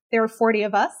members, there were 40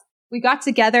 of us, we got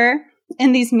together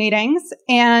in these meetings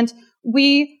and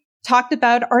we talked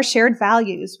about our shared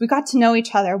values. We got to know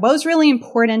each other, what was really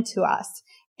important to us.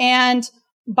 And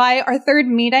by our 3rd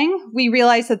meeting, we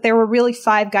realized that there were really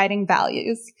 5 guiding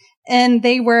values. And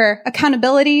they were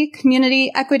accountability,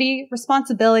 community, equity,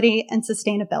 responsibility, and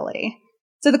sustainability.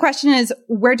 So the question is,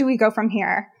 where do we go from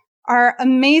here? Our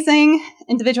amazing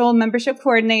individual membership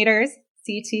coordinators,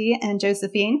 CT and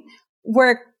Josephine,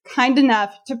 were kind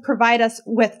enough to provide us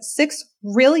with 6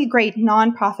 really great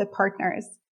nonprofit partners.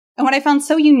 And what I found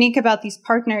so unique about these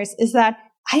partners is that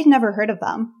I had never heard of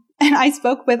them. And I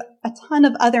spoke with a ton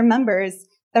of other members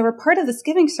that were part of this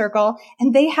giving circle,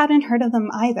 and they hadn't heard of them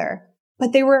either.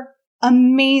 But they were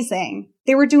amazing.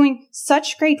 They were doing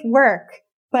such great work,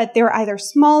 but they were either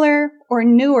smaller or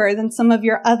newer than some of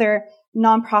your other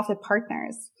nonprofit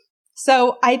partners.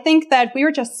 So I think that we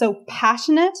were just so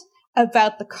passionate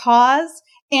about the cause,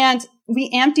 and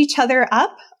we amped each other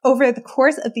up over the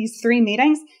course of these 3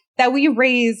 meetings that we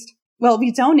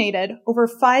donated over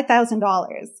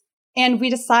 $5,000. And we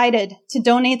decided to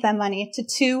donate that money to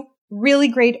 2 really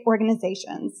great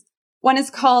organizations. One is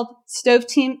called Stove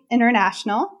Team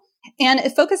International, and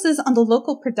it focuses on the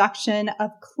local production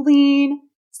of clean,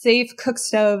 safe cook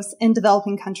stoves in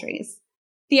developing countries.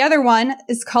 The other one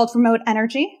is called Remote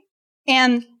Energy,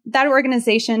 and that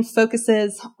organization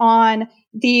focuses on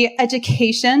the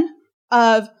education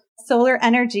of solar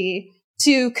energy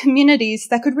to communities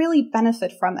that could really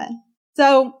benefit from it.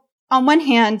 So on one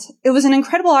hand, it was an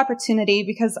incredible opportunity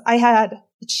because I had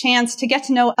a chance to get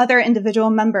to know other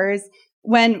individual members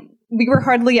when we were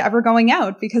hardly ever going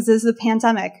out because this is a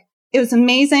pandemic. It was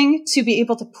amazing to be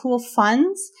able to pool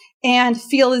funds and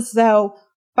feel as though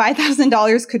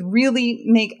 $5,000 could really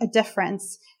make a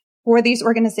difference for these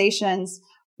organizations.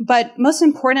 But most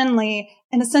importantly,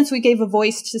 in a sense, we gave a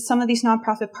voice to some of these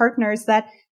nonprofit partners that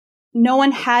no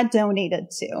one had donated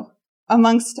to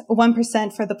amongst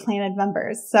 1% for the Planet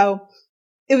members. So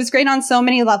it was great on so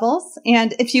many levels.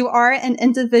 And if you are an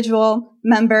individual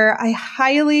member, I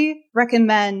highly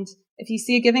recommend, if you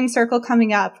see a giving circle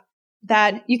coming up,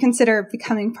 that you consider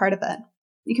becoming part of it.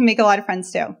 You can make a lot of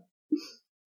friends too.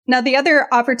 Now, the other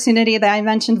opportunity that I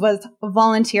mentioned was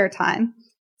volunteer time.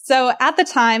 So at the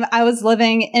time, I was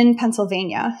living in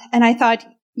Pennsylvania, and I thought,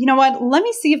 you know what, let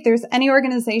me see if there's any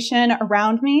organization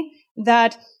around me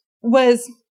that was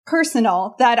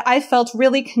personal, that I felt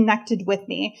really connected with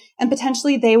me, and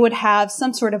potentially they would have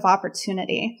some sort of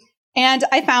opportunity. And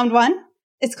I found one.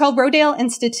 It's called Rodale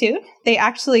Institute. They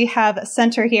actually have a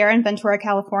center here in Ventura,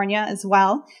 California as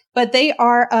well, but they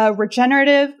are a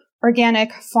regenerative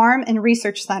organic farm and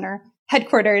research center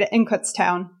headquartered in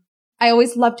Kutztown. I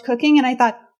always loved cooking, and I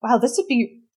thought, wow, this would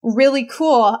be really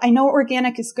cool. I know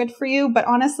organic is good for you, but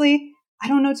honestly, I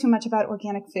don't know too much about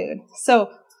organic food.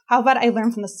 So how about I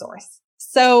learn from the source?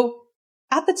 So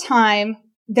at the time,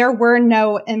 there were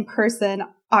no in-person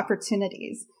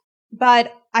opportunities,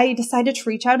 but I decided to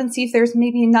reach out and see if there's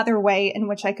maybe another way in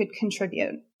which I could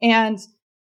contribute. And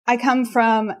I come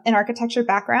from an architecture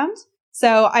background,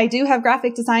 so I do have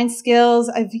graphic design skills.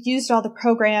 I've used all the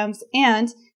programs, and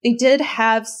they did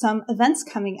have some events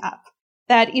coming up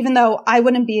that even though I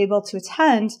wouldn't be able to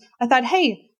attend, I thought,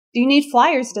 hey, do you need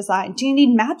flyers designed? Do you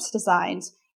need maps designed?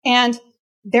 And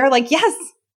they're like, yes,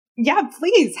 yeah,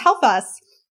 please help us.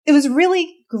 It was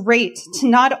really great to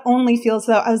not only feel as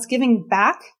though I was giving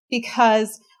back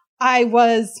because I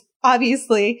was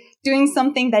obviously doing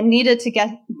something that needed to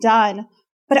get done,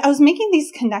 but I was making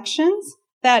these connections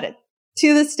that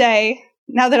to this day,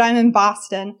 now that I'm in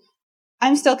Boston,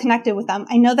 I'm still connected with them.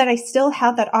 I know that I still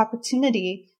have that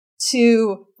opportunity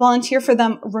to volunteer for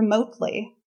them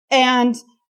remotely. And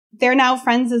they're now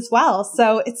friends as well.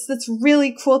 So it's this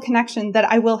really cool connection that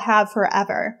I will have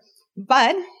forever.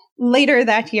 But later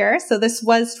that year, so this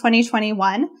was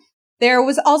 2021, there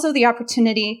was also the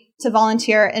opportunity to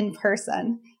volunteer in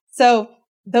person. So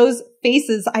those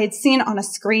faces I had seen on a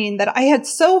screen that I had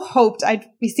so hoped I'd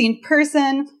be seen in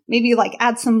person, maybe like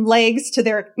add some legs to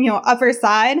their, upper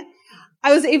side.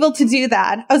 I was able to do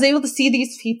that. I was able to see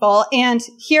these people and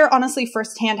hear honestly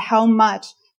firsthand how much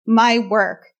my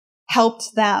work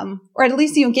helped them, or at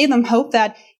least, gave them hope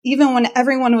that even when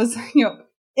everyone was,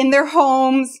 in their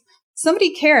homes,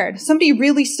 somebody cared. Somebody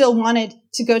really still wanted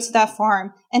to go to that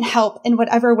farm and help in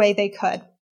whatever way they could.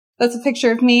 That's a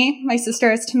picture of me. My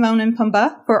sister is Timon and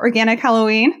Pumbaa for Organic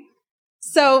Halloween.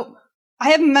 So I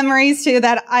have memories too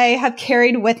that I have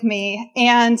carried with me.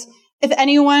 And if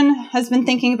anyone has been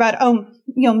thinking about,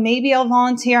 maybe I'll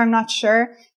volunteer, I'm not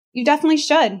sure, you definitely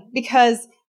should, because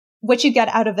what you get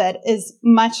out of it is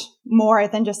much more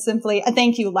than just simply a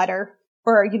thank you letter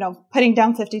for, putting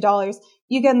down $50.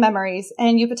 You get memories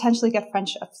and you potentially get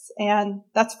friendships, and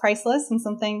that's priceless and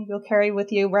something you'll carry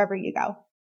with you wherever you go.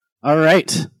 All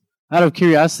right. Out of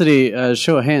curiosity,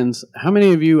 show of hands, how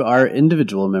many of you are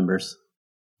individual members?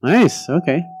 Nice.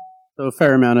 Okay. So a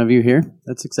fair amount of you here.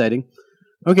 That's exciting.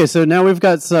 Okay, so now we've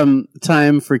got some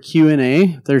time for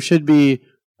Q&A. There should be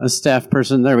a staff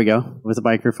person, there we go, with a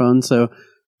microphone. So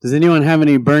does anyone have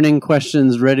any burning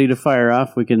questions ready to fire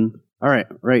off? All right,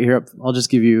 right here up. I'll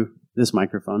just give you this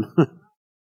microphone.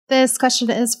 This question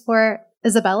is for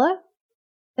Isabel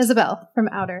from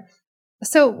Outer.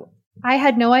 So I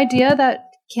had no idea that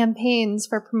campaigns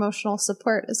for promotional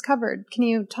support is covered. Can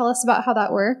you tell us about how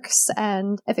that works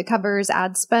and if it covers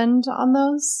ad spend on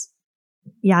those?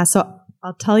 Yeah, so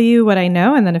I'll tell you what I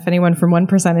know, and then if anyone from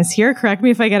 1% is here, correct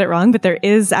me if I get it wrong, but there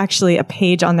is actually a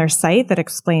page on their site that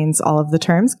explains all of the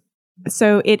terms.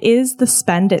 So it is the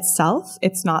spend itself.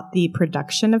 It's not the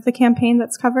production of the campaign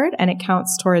that's covered, and it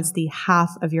counts towards the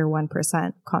half of your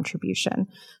 1% contribution.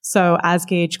 So as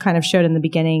Gage kind of showed in the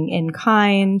beginning, in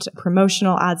kind,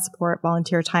 promotional ad support,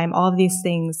 volunteer time, all of these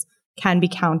things can be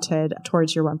counted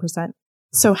towards your 1%.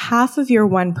 So half of your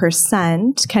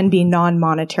 1% can be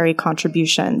non-monetary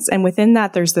contributions. And within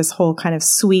that, there's this whole kind of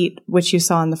suite, which you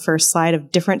saw on the first slide,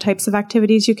 of different types of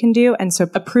activities you can do. And so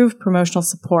approved promotional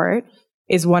support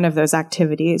is one of those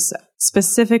activities.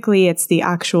 Specifically, it's the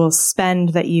actual spend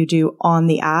that you do on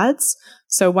the ads.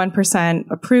 So 1%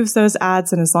 approves those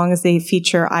ads, and as long as they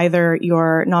feature either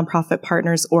your nonprofit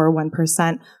partners or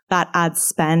 1%, that ad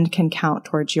spend can count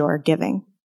towards your giving.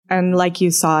 And like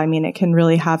you saw, I mean, it can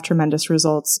really have tremendous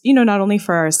results, not only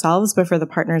for ourselves, but for the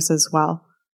partners as well.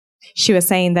 She was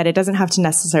saying that it doesn't have to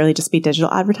necessarily just be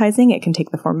digital advertising. It can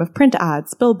take the form of print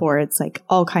ads, billboards, like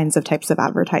all kinds of types of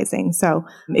advertising. So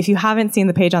if you haven't seen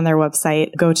the page on their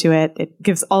website, go to it. It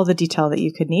gives all the detail that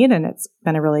you could need, and it's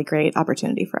been a really great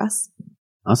opportunity for us.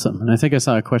 Awesome. And I think I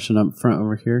saw a question up front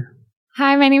over here.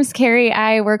 Hi, my name's Carrie.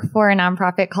 I work for a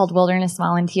nonprofit called Wilderness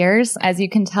Volunteers. As you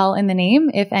can tell in the name,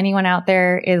 if anyone out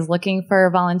there is looking for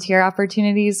volunteer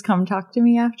opportunities, come talk to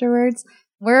me afterwards.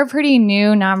 We're a pretty new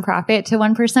nonprofit to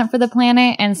 1% for the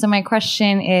Planet. And so my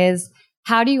question is,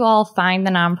 how do you all find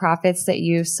the nonprofits that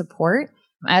you support,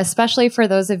 especially for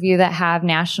those of you that have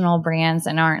national brands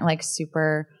and aren't like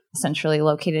super centrally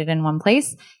located in one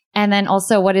place? And then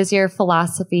also, what is your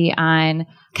philosophy on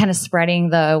kind of spreading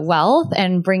the wealth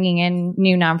and bringing in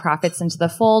new nonprofits into the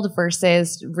fold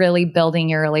versus really building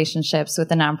your relationships with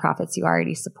the nonprofits you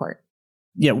already support?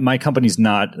 Yeah, my company's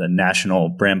not a national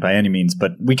brand by any means,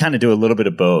 but we kind of do a little bit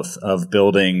of both, of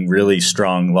building really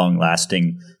strong,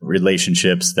 long-lasting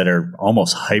relationships that are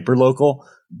almost hyper-local.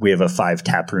 We have a 5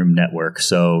 taproom network,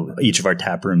 so each of our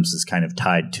tap rooms is kind of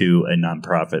tied to a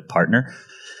nonprofit partner.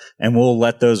 And we'll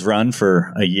let those run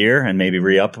for a year and maybe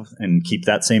re-up and keep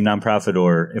that same nonprofit.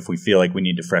 Or if we feel like we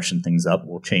need to freshen things up,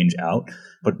 we'll change out.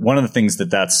 But one of the things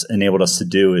that's enabled us to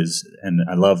do is, and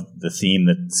I love the theme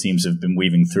that seems to have been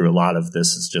weaving through a lot of this,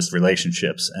 is just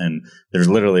relationships. And there's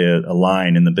literally a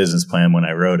line in the business plan when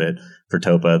I wrote it for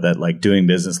TOPA that like doing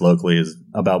business locally is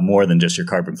about more than just your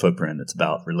carbon footprint. It's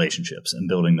about relationships and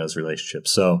building those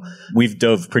relationships. So we've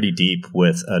dove pretty deep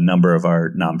with a number of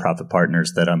our nonprofit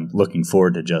partners that I'm looking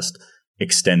forward to just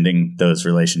extending those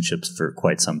relationships for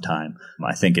quite some time.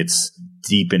 I think it's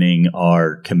deepening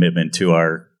our commitment to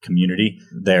our community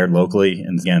there locally,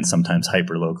 and again, sometimes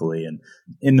hyper locally. And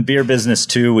in the beer business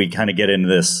too, we kind of get into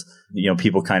this,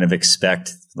 people kind of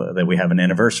expect that we have an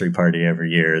anniversary party every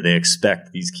year. They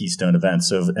expect these keystone events.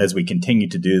 So as we continue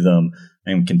to do them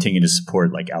and continue to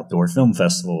support like outdoor film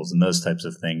festivals and those types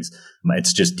of things,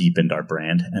 it's just deepened our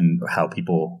brand and how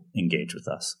people engage with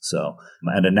us. So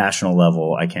at a national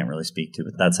level, I can't really speak to,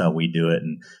 but that's how we do it.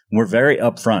 And we're very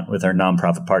upfront with our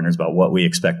nonprofit partners about what we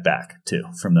expect back too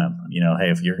from them. Hey,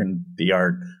 if you're going to be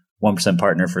our 1%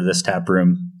 partner for this tap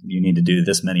room, you need to do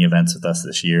this many events with us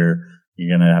this year.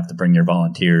 You're going to have to bring your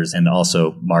volunteers and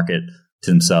also market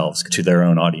to themselves, to their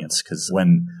own audience. Because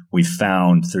when we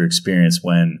found through experience,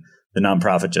 when the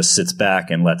nonprofit just sits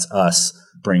back and lets us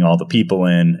bring all the people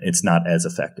in, it's not as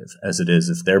effective as it is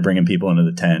if they're bringing people into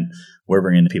the tent, we're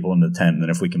bringing people into the tent. And then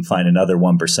if we can find another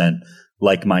 1%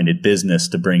 like-minded business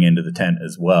to bring into the tent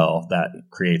as well, that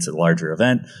creates a larger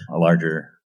event, a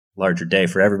larger day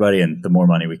for everybody, and the more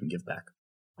money we can give back.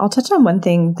 I'll touch on one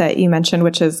thing that you mentioned,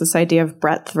 which is this idea of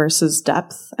breadth versus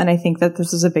depth. And I think that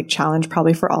this is a big challenge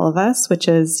probably for all of us, which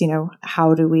is,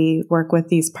 how do we work with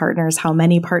these partners? How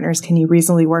many partners can you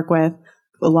reasonably work with?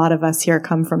 A lot of us here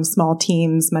come from small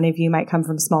teams. Many of you might come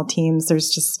from small teams. There's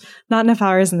just not enough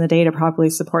hours in the day to properly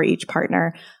support each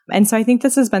partner. And so I think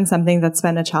this has been something that's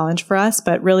been a challenge for us.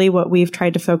 But really what we've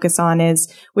tried to focus on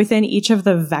is within each of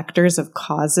the vectors of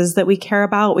causes that we care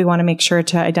about, we want to make sure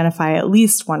to identify at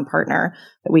least one partner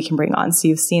that we can bring on. So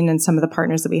you've seen in some of the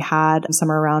partners that we had, some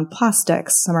are around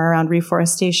plastics, some are around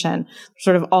reforestation,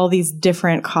 sort of all these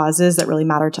different causes that really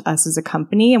matter to us as a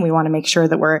company. And we want to make sure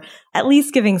that we're at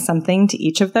least giving something to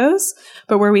each of those.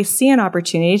 But where we see an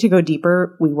opportunity to go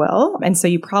deeper, we will. And so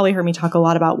you probably heard me talk a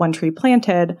lot about One Tree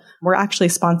Planted. We're actually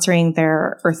sponsoring sponsoring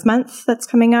their Earth Month that's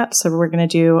coming up. So we're going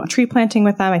to do tree planting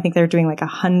with them. I think they're doing like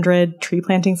 100 tree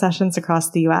planting sessions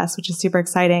across the US, which is super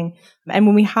exciting. And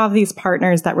when we have these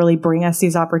partners that really bring us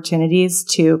these opportunities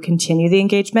to continue the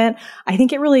engagement, I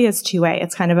think it really is two-way.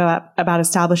 It's kind of about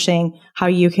establishing how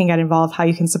you can get involved, how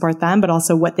you can support them, but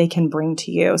also what they can bring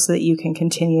to you so that you can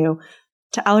continue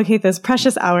to allocate those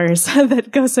precious hours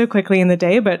that go so quickly in the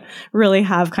day, but really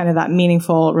have kind of that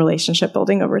meaningful relationship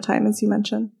building over time, as you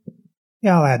mentioned.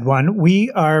 Yeah, I'll add one. We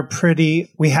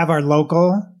have our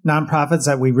local nonprofits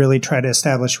that we really try to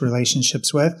establish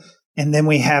relationships with. And then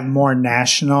we have more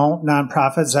national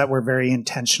nonprofits that we're very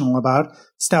intentional about.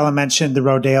 Stella mentioned the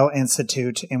Rodale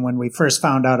Institute. And when we first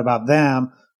found out about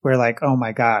them, we're like, oh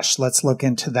my gosh, let's look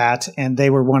into that. And they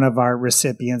were one of our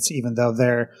recipients, even though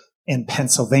they're in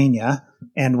Pennsylvania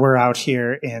and we're out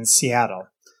here in Seattle,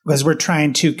 because we're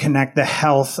trying to connect the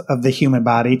health of the human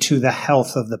body to the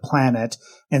health of the planet.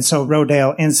 And so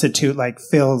Rodale Institute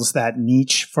fills that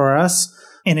niche for us.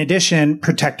 In addition,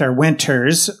 Protect Our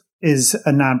Winters is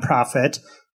a nonprofit.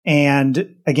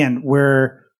 And again,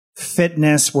 we're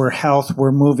fitness, we're health,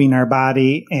 we're moving our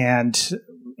body. And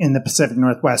in the Pacific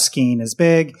Northwest, skiing is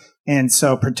big. And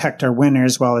so Protect Our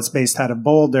Winters, while it's based out of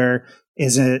Boulder,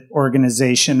 is an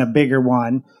organization, a bigger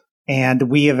one. And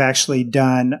we have actually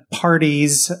done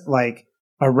parties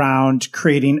around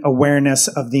creating awareness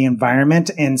of the environment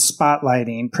and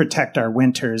spotlighting Protect Our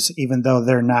Winters, even though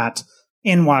they're not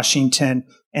in Washington.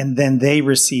 And then they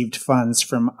received funds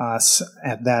from us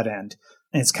at that end.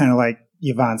 And it's kind of like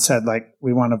Yvonne said,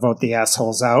 we want to vote the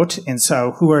assholes out. And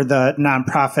so who are the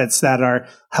nonprofits that are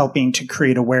helping to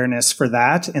create awareness for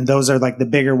that? And those are the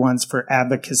bigger ones for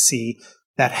advocacy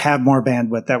that have more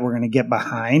bandwidth that we're going to get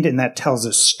behind. And that tells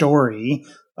a story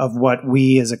of what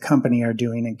we as a company are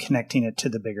doing and connecting it to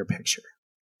the bigger picture.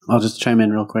 I'll just chime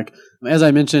in real quick. As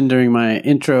I mentioned during my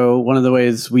intro, one of the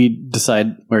ways we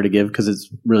decide where to give, because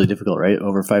it's really difficult, right?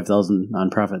 Over 5,000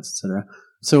 nonprofits, et cetera.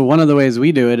 So one of the ways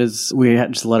we do it is we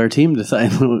just let our team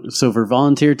decide. So for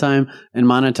volunteer time and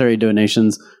monetary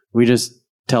donations, we just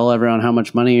tell everyone how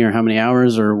much money or how many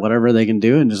hours or whatever they can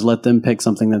do and just let them pick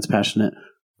something that's passionate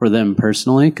for them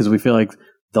personally, because we feel like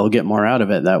they'll get more out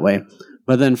of it that way.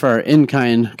 But then for our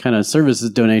in-kind kind of services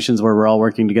donations where we're all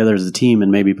working together as a team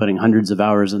and maybe putting hundreds of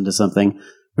hours into something,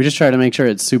 we just try to make sure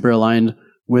it's super aligned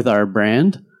with our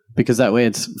brand, because that way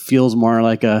it feels more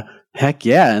like a heck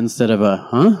yeah instead of a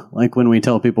huh, like when we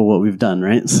tell people what we've done,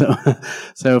 right?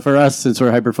 So for us, since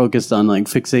we're hyper-focused on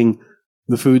fixing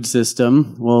the food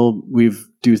system, well, we've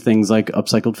do things like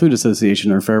Upcycled Food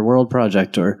Association or Fair World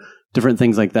Project or different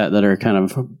things like that that are kind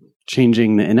of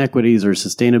changing the inequities or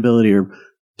sustainability or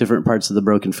different parts of the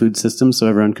broken food system so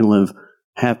everyone can live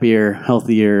happier,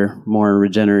 healthier, more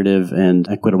regenerative, and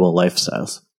equitable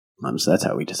lifestyles. So that's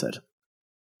how we decide.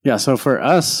 Yeah, so for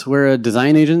us, we're a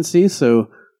design agency, so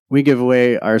we give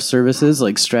away our services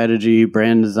like strategy,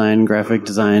 brand design, graphic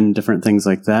design, different things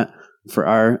like that for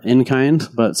our in-kind.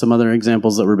 But some other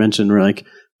examples that were mentioned were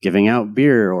giving out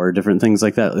beer or different things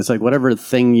like that. It's whatever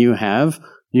thing you have,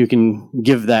 you can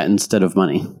give that instead of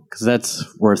money, because that's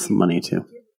worth money too.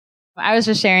 I was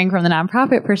just sharing from the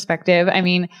nonprofit perspective. I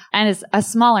mean, and as a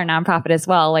smaller nonprofit as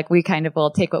well, we kind of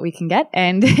will take what we can get.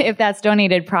 And if that's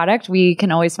donated product, we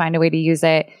can always find a way to use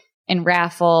it in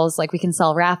raffles. We can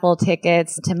sell raffle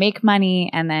tickets to make money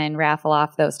and then raffle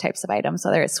off those types of items,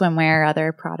 whether it's swimwear or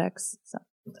other products. So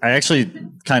I actually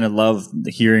kind of love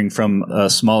hearing from a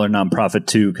smaller nonprofit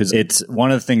too, because it's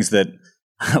one of the things that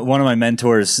one of my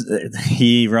mentors,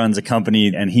 he runs a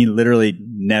company and he literally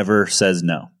never says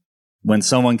no. When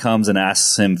someone comes and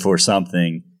asks him for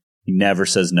something, he never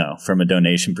says no from a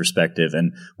donation perspective.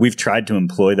 And we've tried to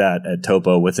employ that at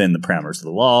Topo within the parameters of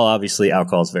the law. Obviously,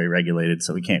 alcohol is very regulated,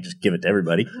 so we can't just give it to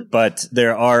everybody. But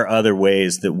there are other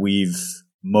ways that we've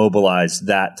mobilized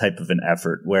that type of an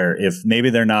effort where if maybe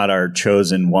they're not our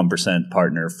chosen 1%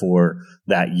 partner for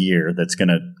that year, that's going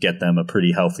to get them a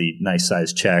pretty healthy, nice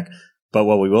sized check. But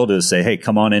what we will do is say, hey,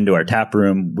 come on into our tap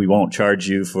room. We won't charge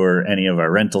you for any of our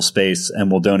rental space,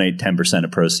 and we'll donate 10%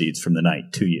 of proceeds from the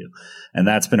night to you. And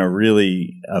that's been a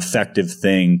really effective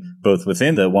thing, both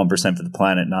within the 1% for the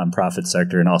Planet nonprofit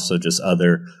sector and also just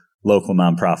other local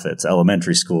nonprofits,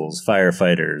 elementary schools,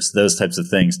 firefighters, those types of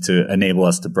things to enable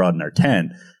us to broaden our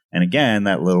tent. And again,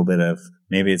 that little bit of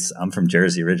I'm from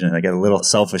Jersey originally. I got a little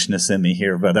selfishness in me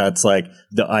here, but that's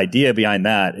the idea behind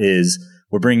that is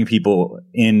we're bringing people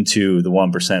into the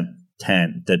 1%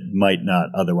 tent that might not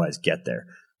otherwise get there.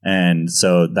 And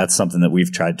so that's something that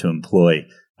we've tried to employ,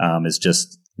 is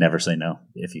just never say no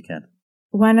if you can.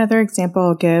 One other example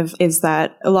I'll give is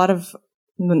that a lot of,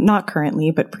 not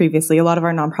currently, but previously, a lot of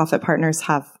our nonprofit partners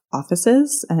have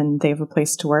offices and they have a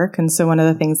place to work. And so one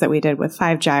of the things that we did with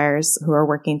Five Gyres, who are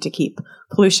working to keep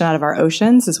pollution out of our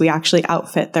oceans, is we actually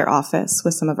outfit their office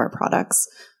with some of our products.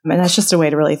 And that's just a way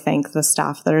to really thank the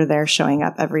staff that are there showing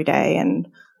up every day and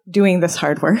doing this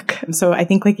hard work. So I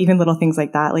think like even little things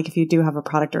like that, like if you do have a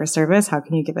product or a service, how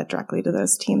can you give it directly to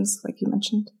those teams, like you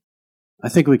mentioned? I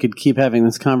think we could keep having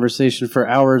this conversation for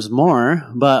hours more,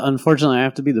 but unfortunately I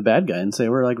have to be the bad guy and say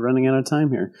we're like running out of time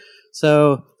here.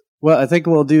 So what I think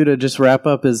we'll do to just wrap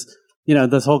up is,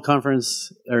 this whole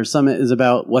conference or summit is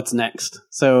about what's next.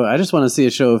 So I just want to see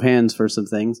a show of hands for some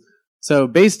things. So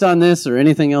based on this or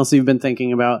anything else you've been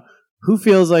thinking about, who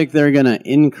feels like they're going to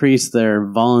increase their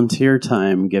volunteer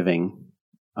time giving?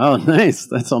 Oh, nice.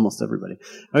 That's almost everybody.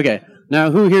 Okay. Now,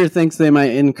 who here thinks they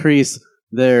might increase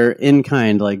their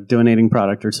in-kind, like donating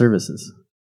product or services?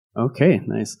 Okay,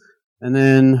 nice. And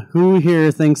then who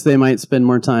here thinks they might spend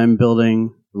more time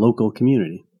building local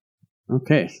community?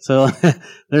 Okay, so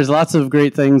there's lots of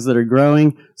great things that are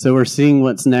growing. So we're seeing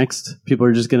what's next. People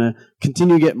are just going to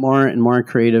continue to get more and more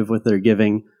creative with their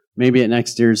giving. Maybe at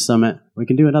next year's summit, we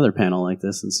can do another panel like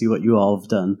this and see what you all have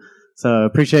done. So I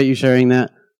appreciate you sharing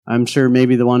that. I'm sure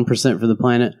maybe the 1% for the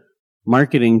Planet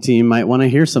marketing team might want to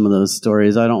hear some of those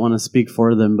stories. I don't want to speak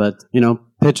for them, but,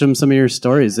 pitch them some of your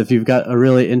stories. If you've got a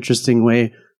really interesting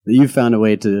way that you found a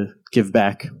way to give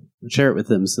back, share it with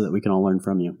them so that we can all learn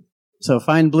from you. So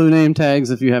find blue name tags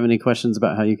if you have any questions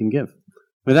about how you can give.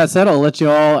 With that said, I'll let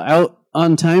you all out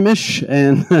on time-ish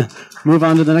and move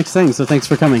on to the next thing. So thanks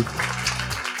for coming.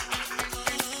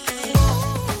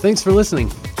 Thanks for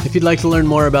listening. If you'd like to learn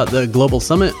more about the Global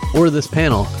Summit or this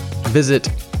panel, visit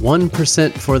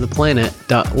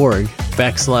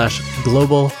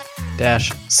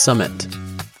 1%fortheplanet.org/global-summit.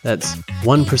 That's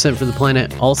 1% for the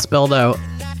planet, all spelled out,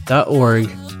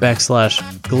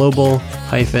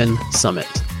 .org/global-summit.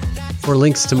 For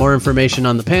links to more information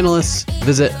on the panelists,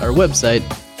 visit our website,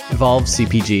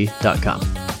 evolvecpg.com.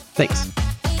 Thanks.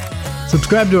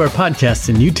 Subscribe to our podcast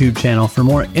and YouTube channel for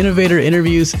more innovator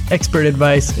interviews, expert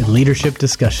advice, and leadership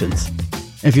discussions.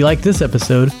 If you like this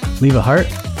episode, leave a heart,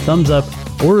 thumbs up,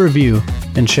 or review,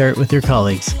 and share it with your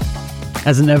colleagues.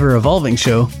 As an ever-evolving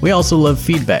show, we also love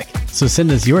feedback, so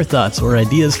send us your thoughts or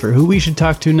ideas for who we should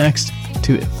talk to next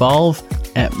to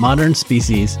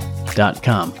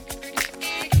evolve@modernspecies.com.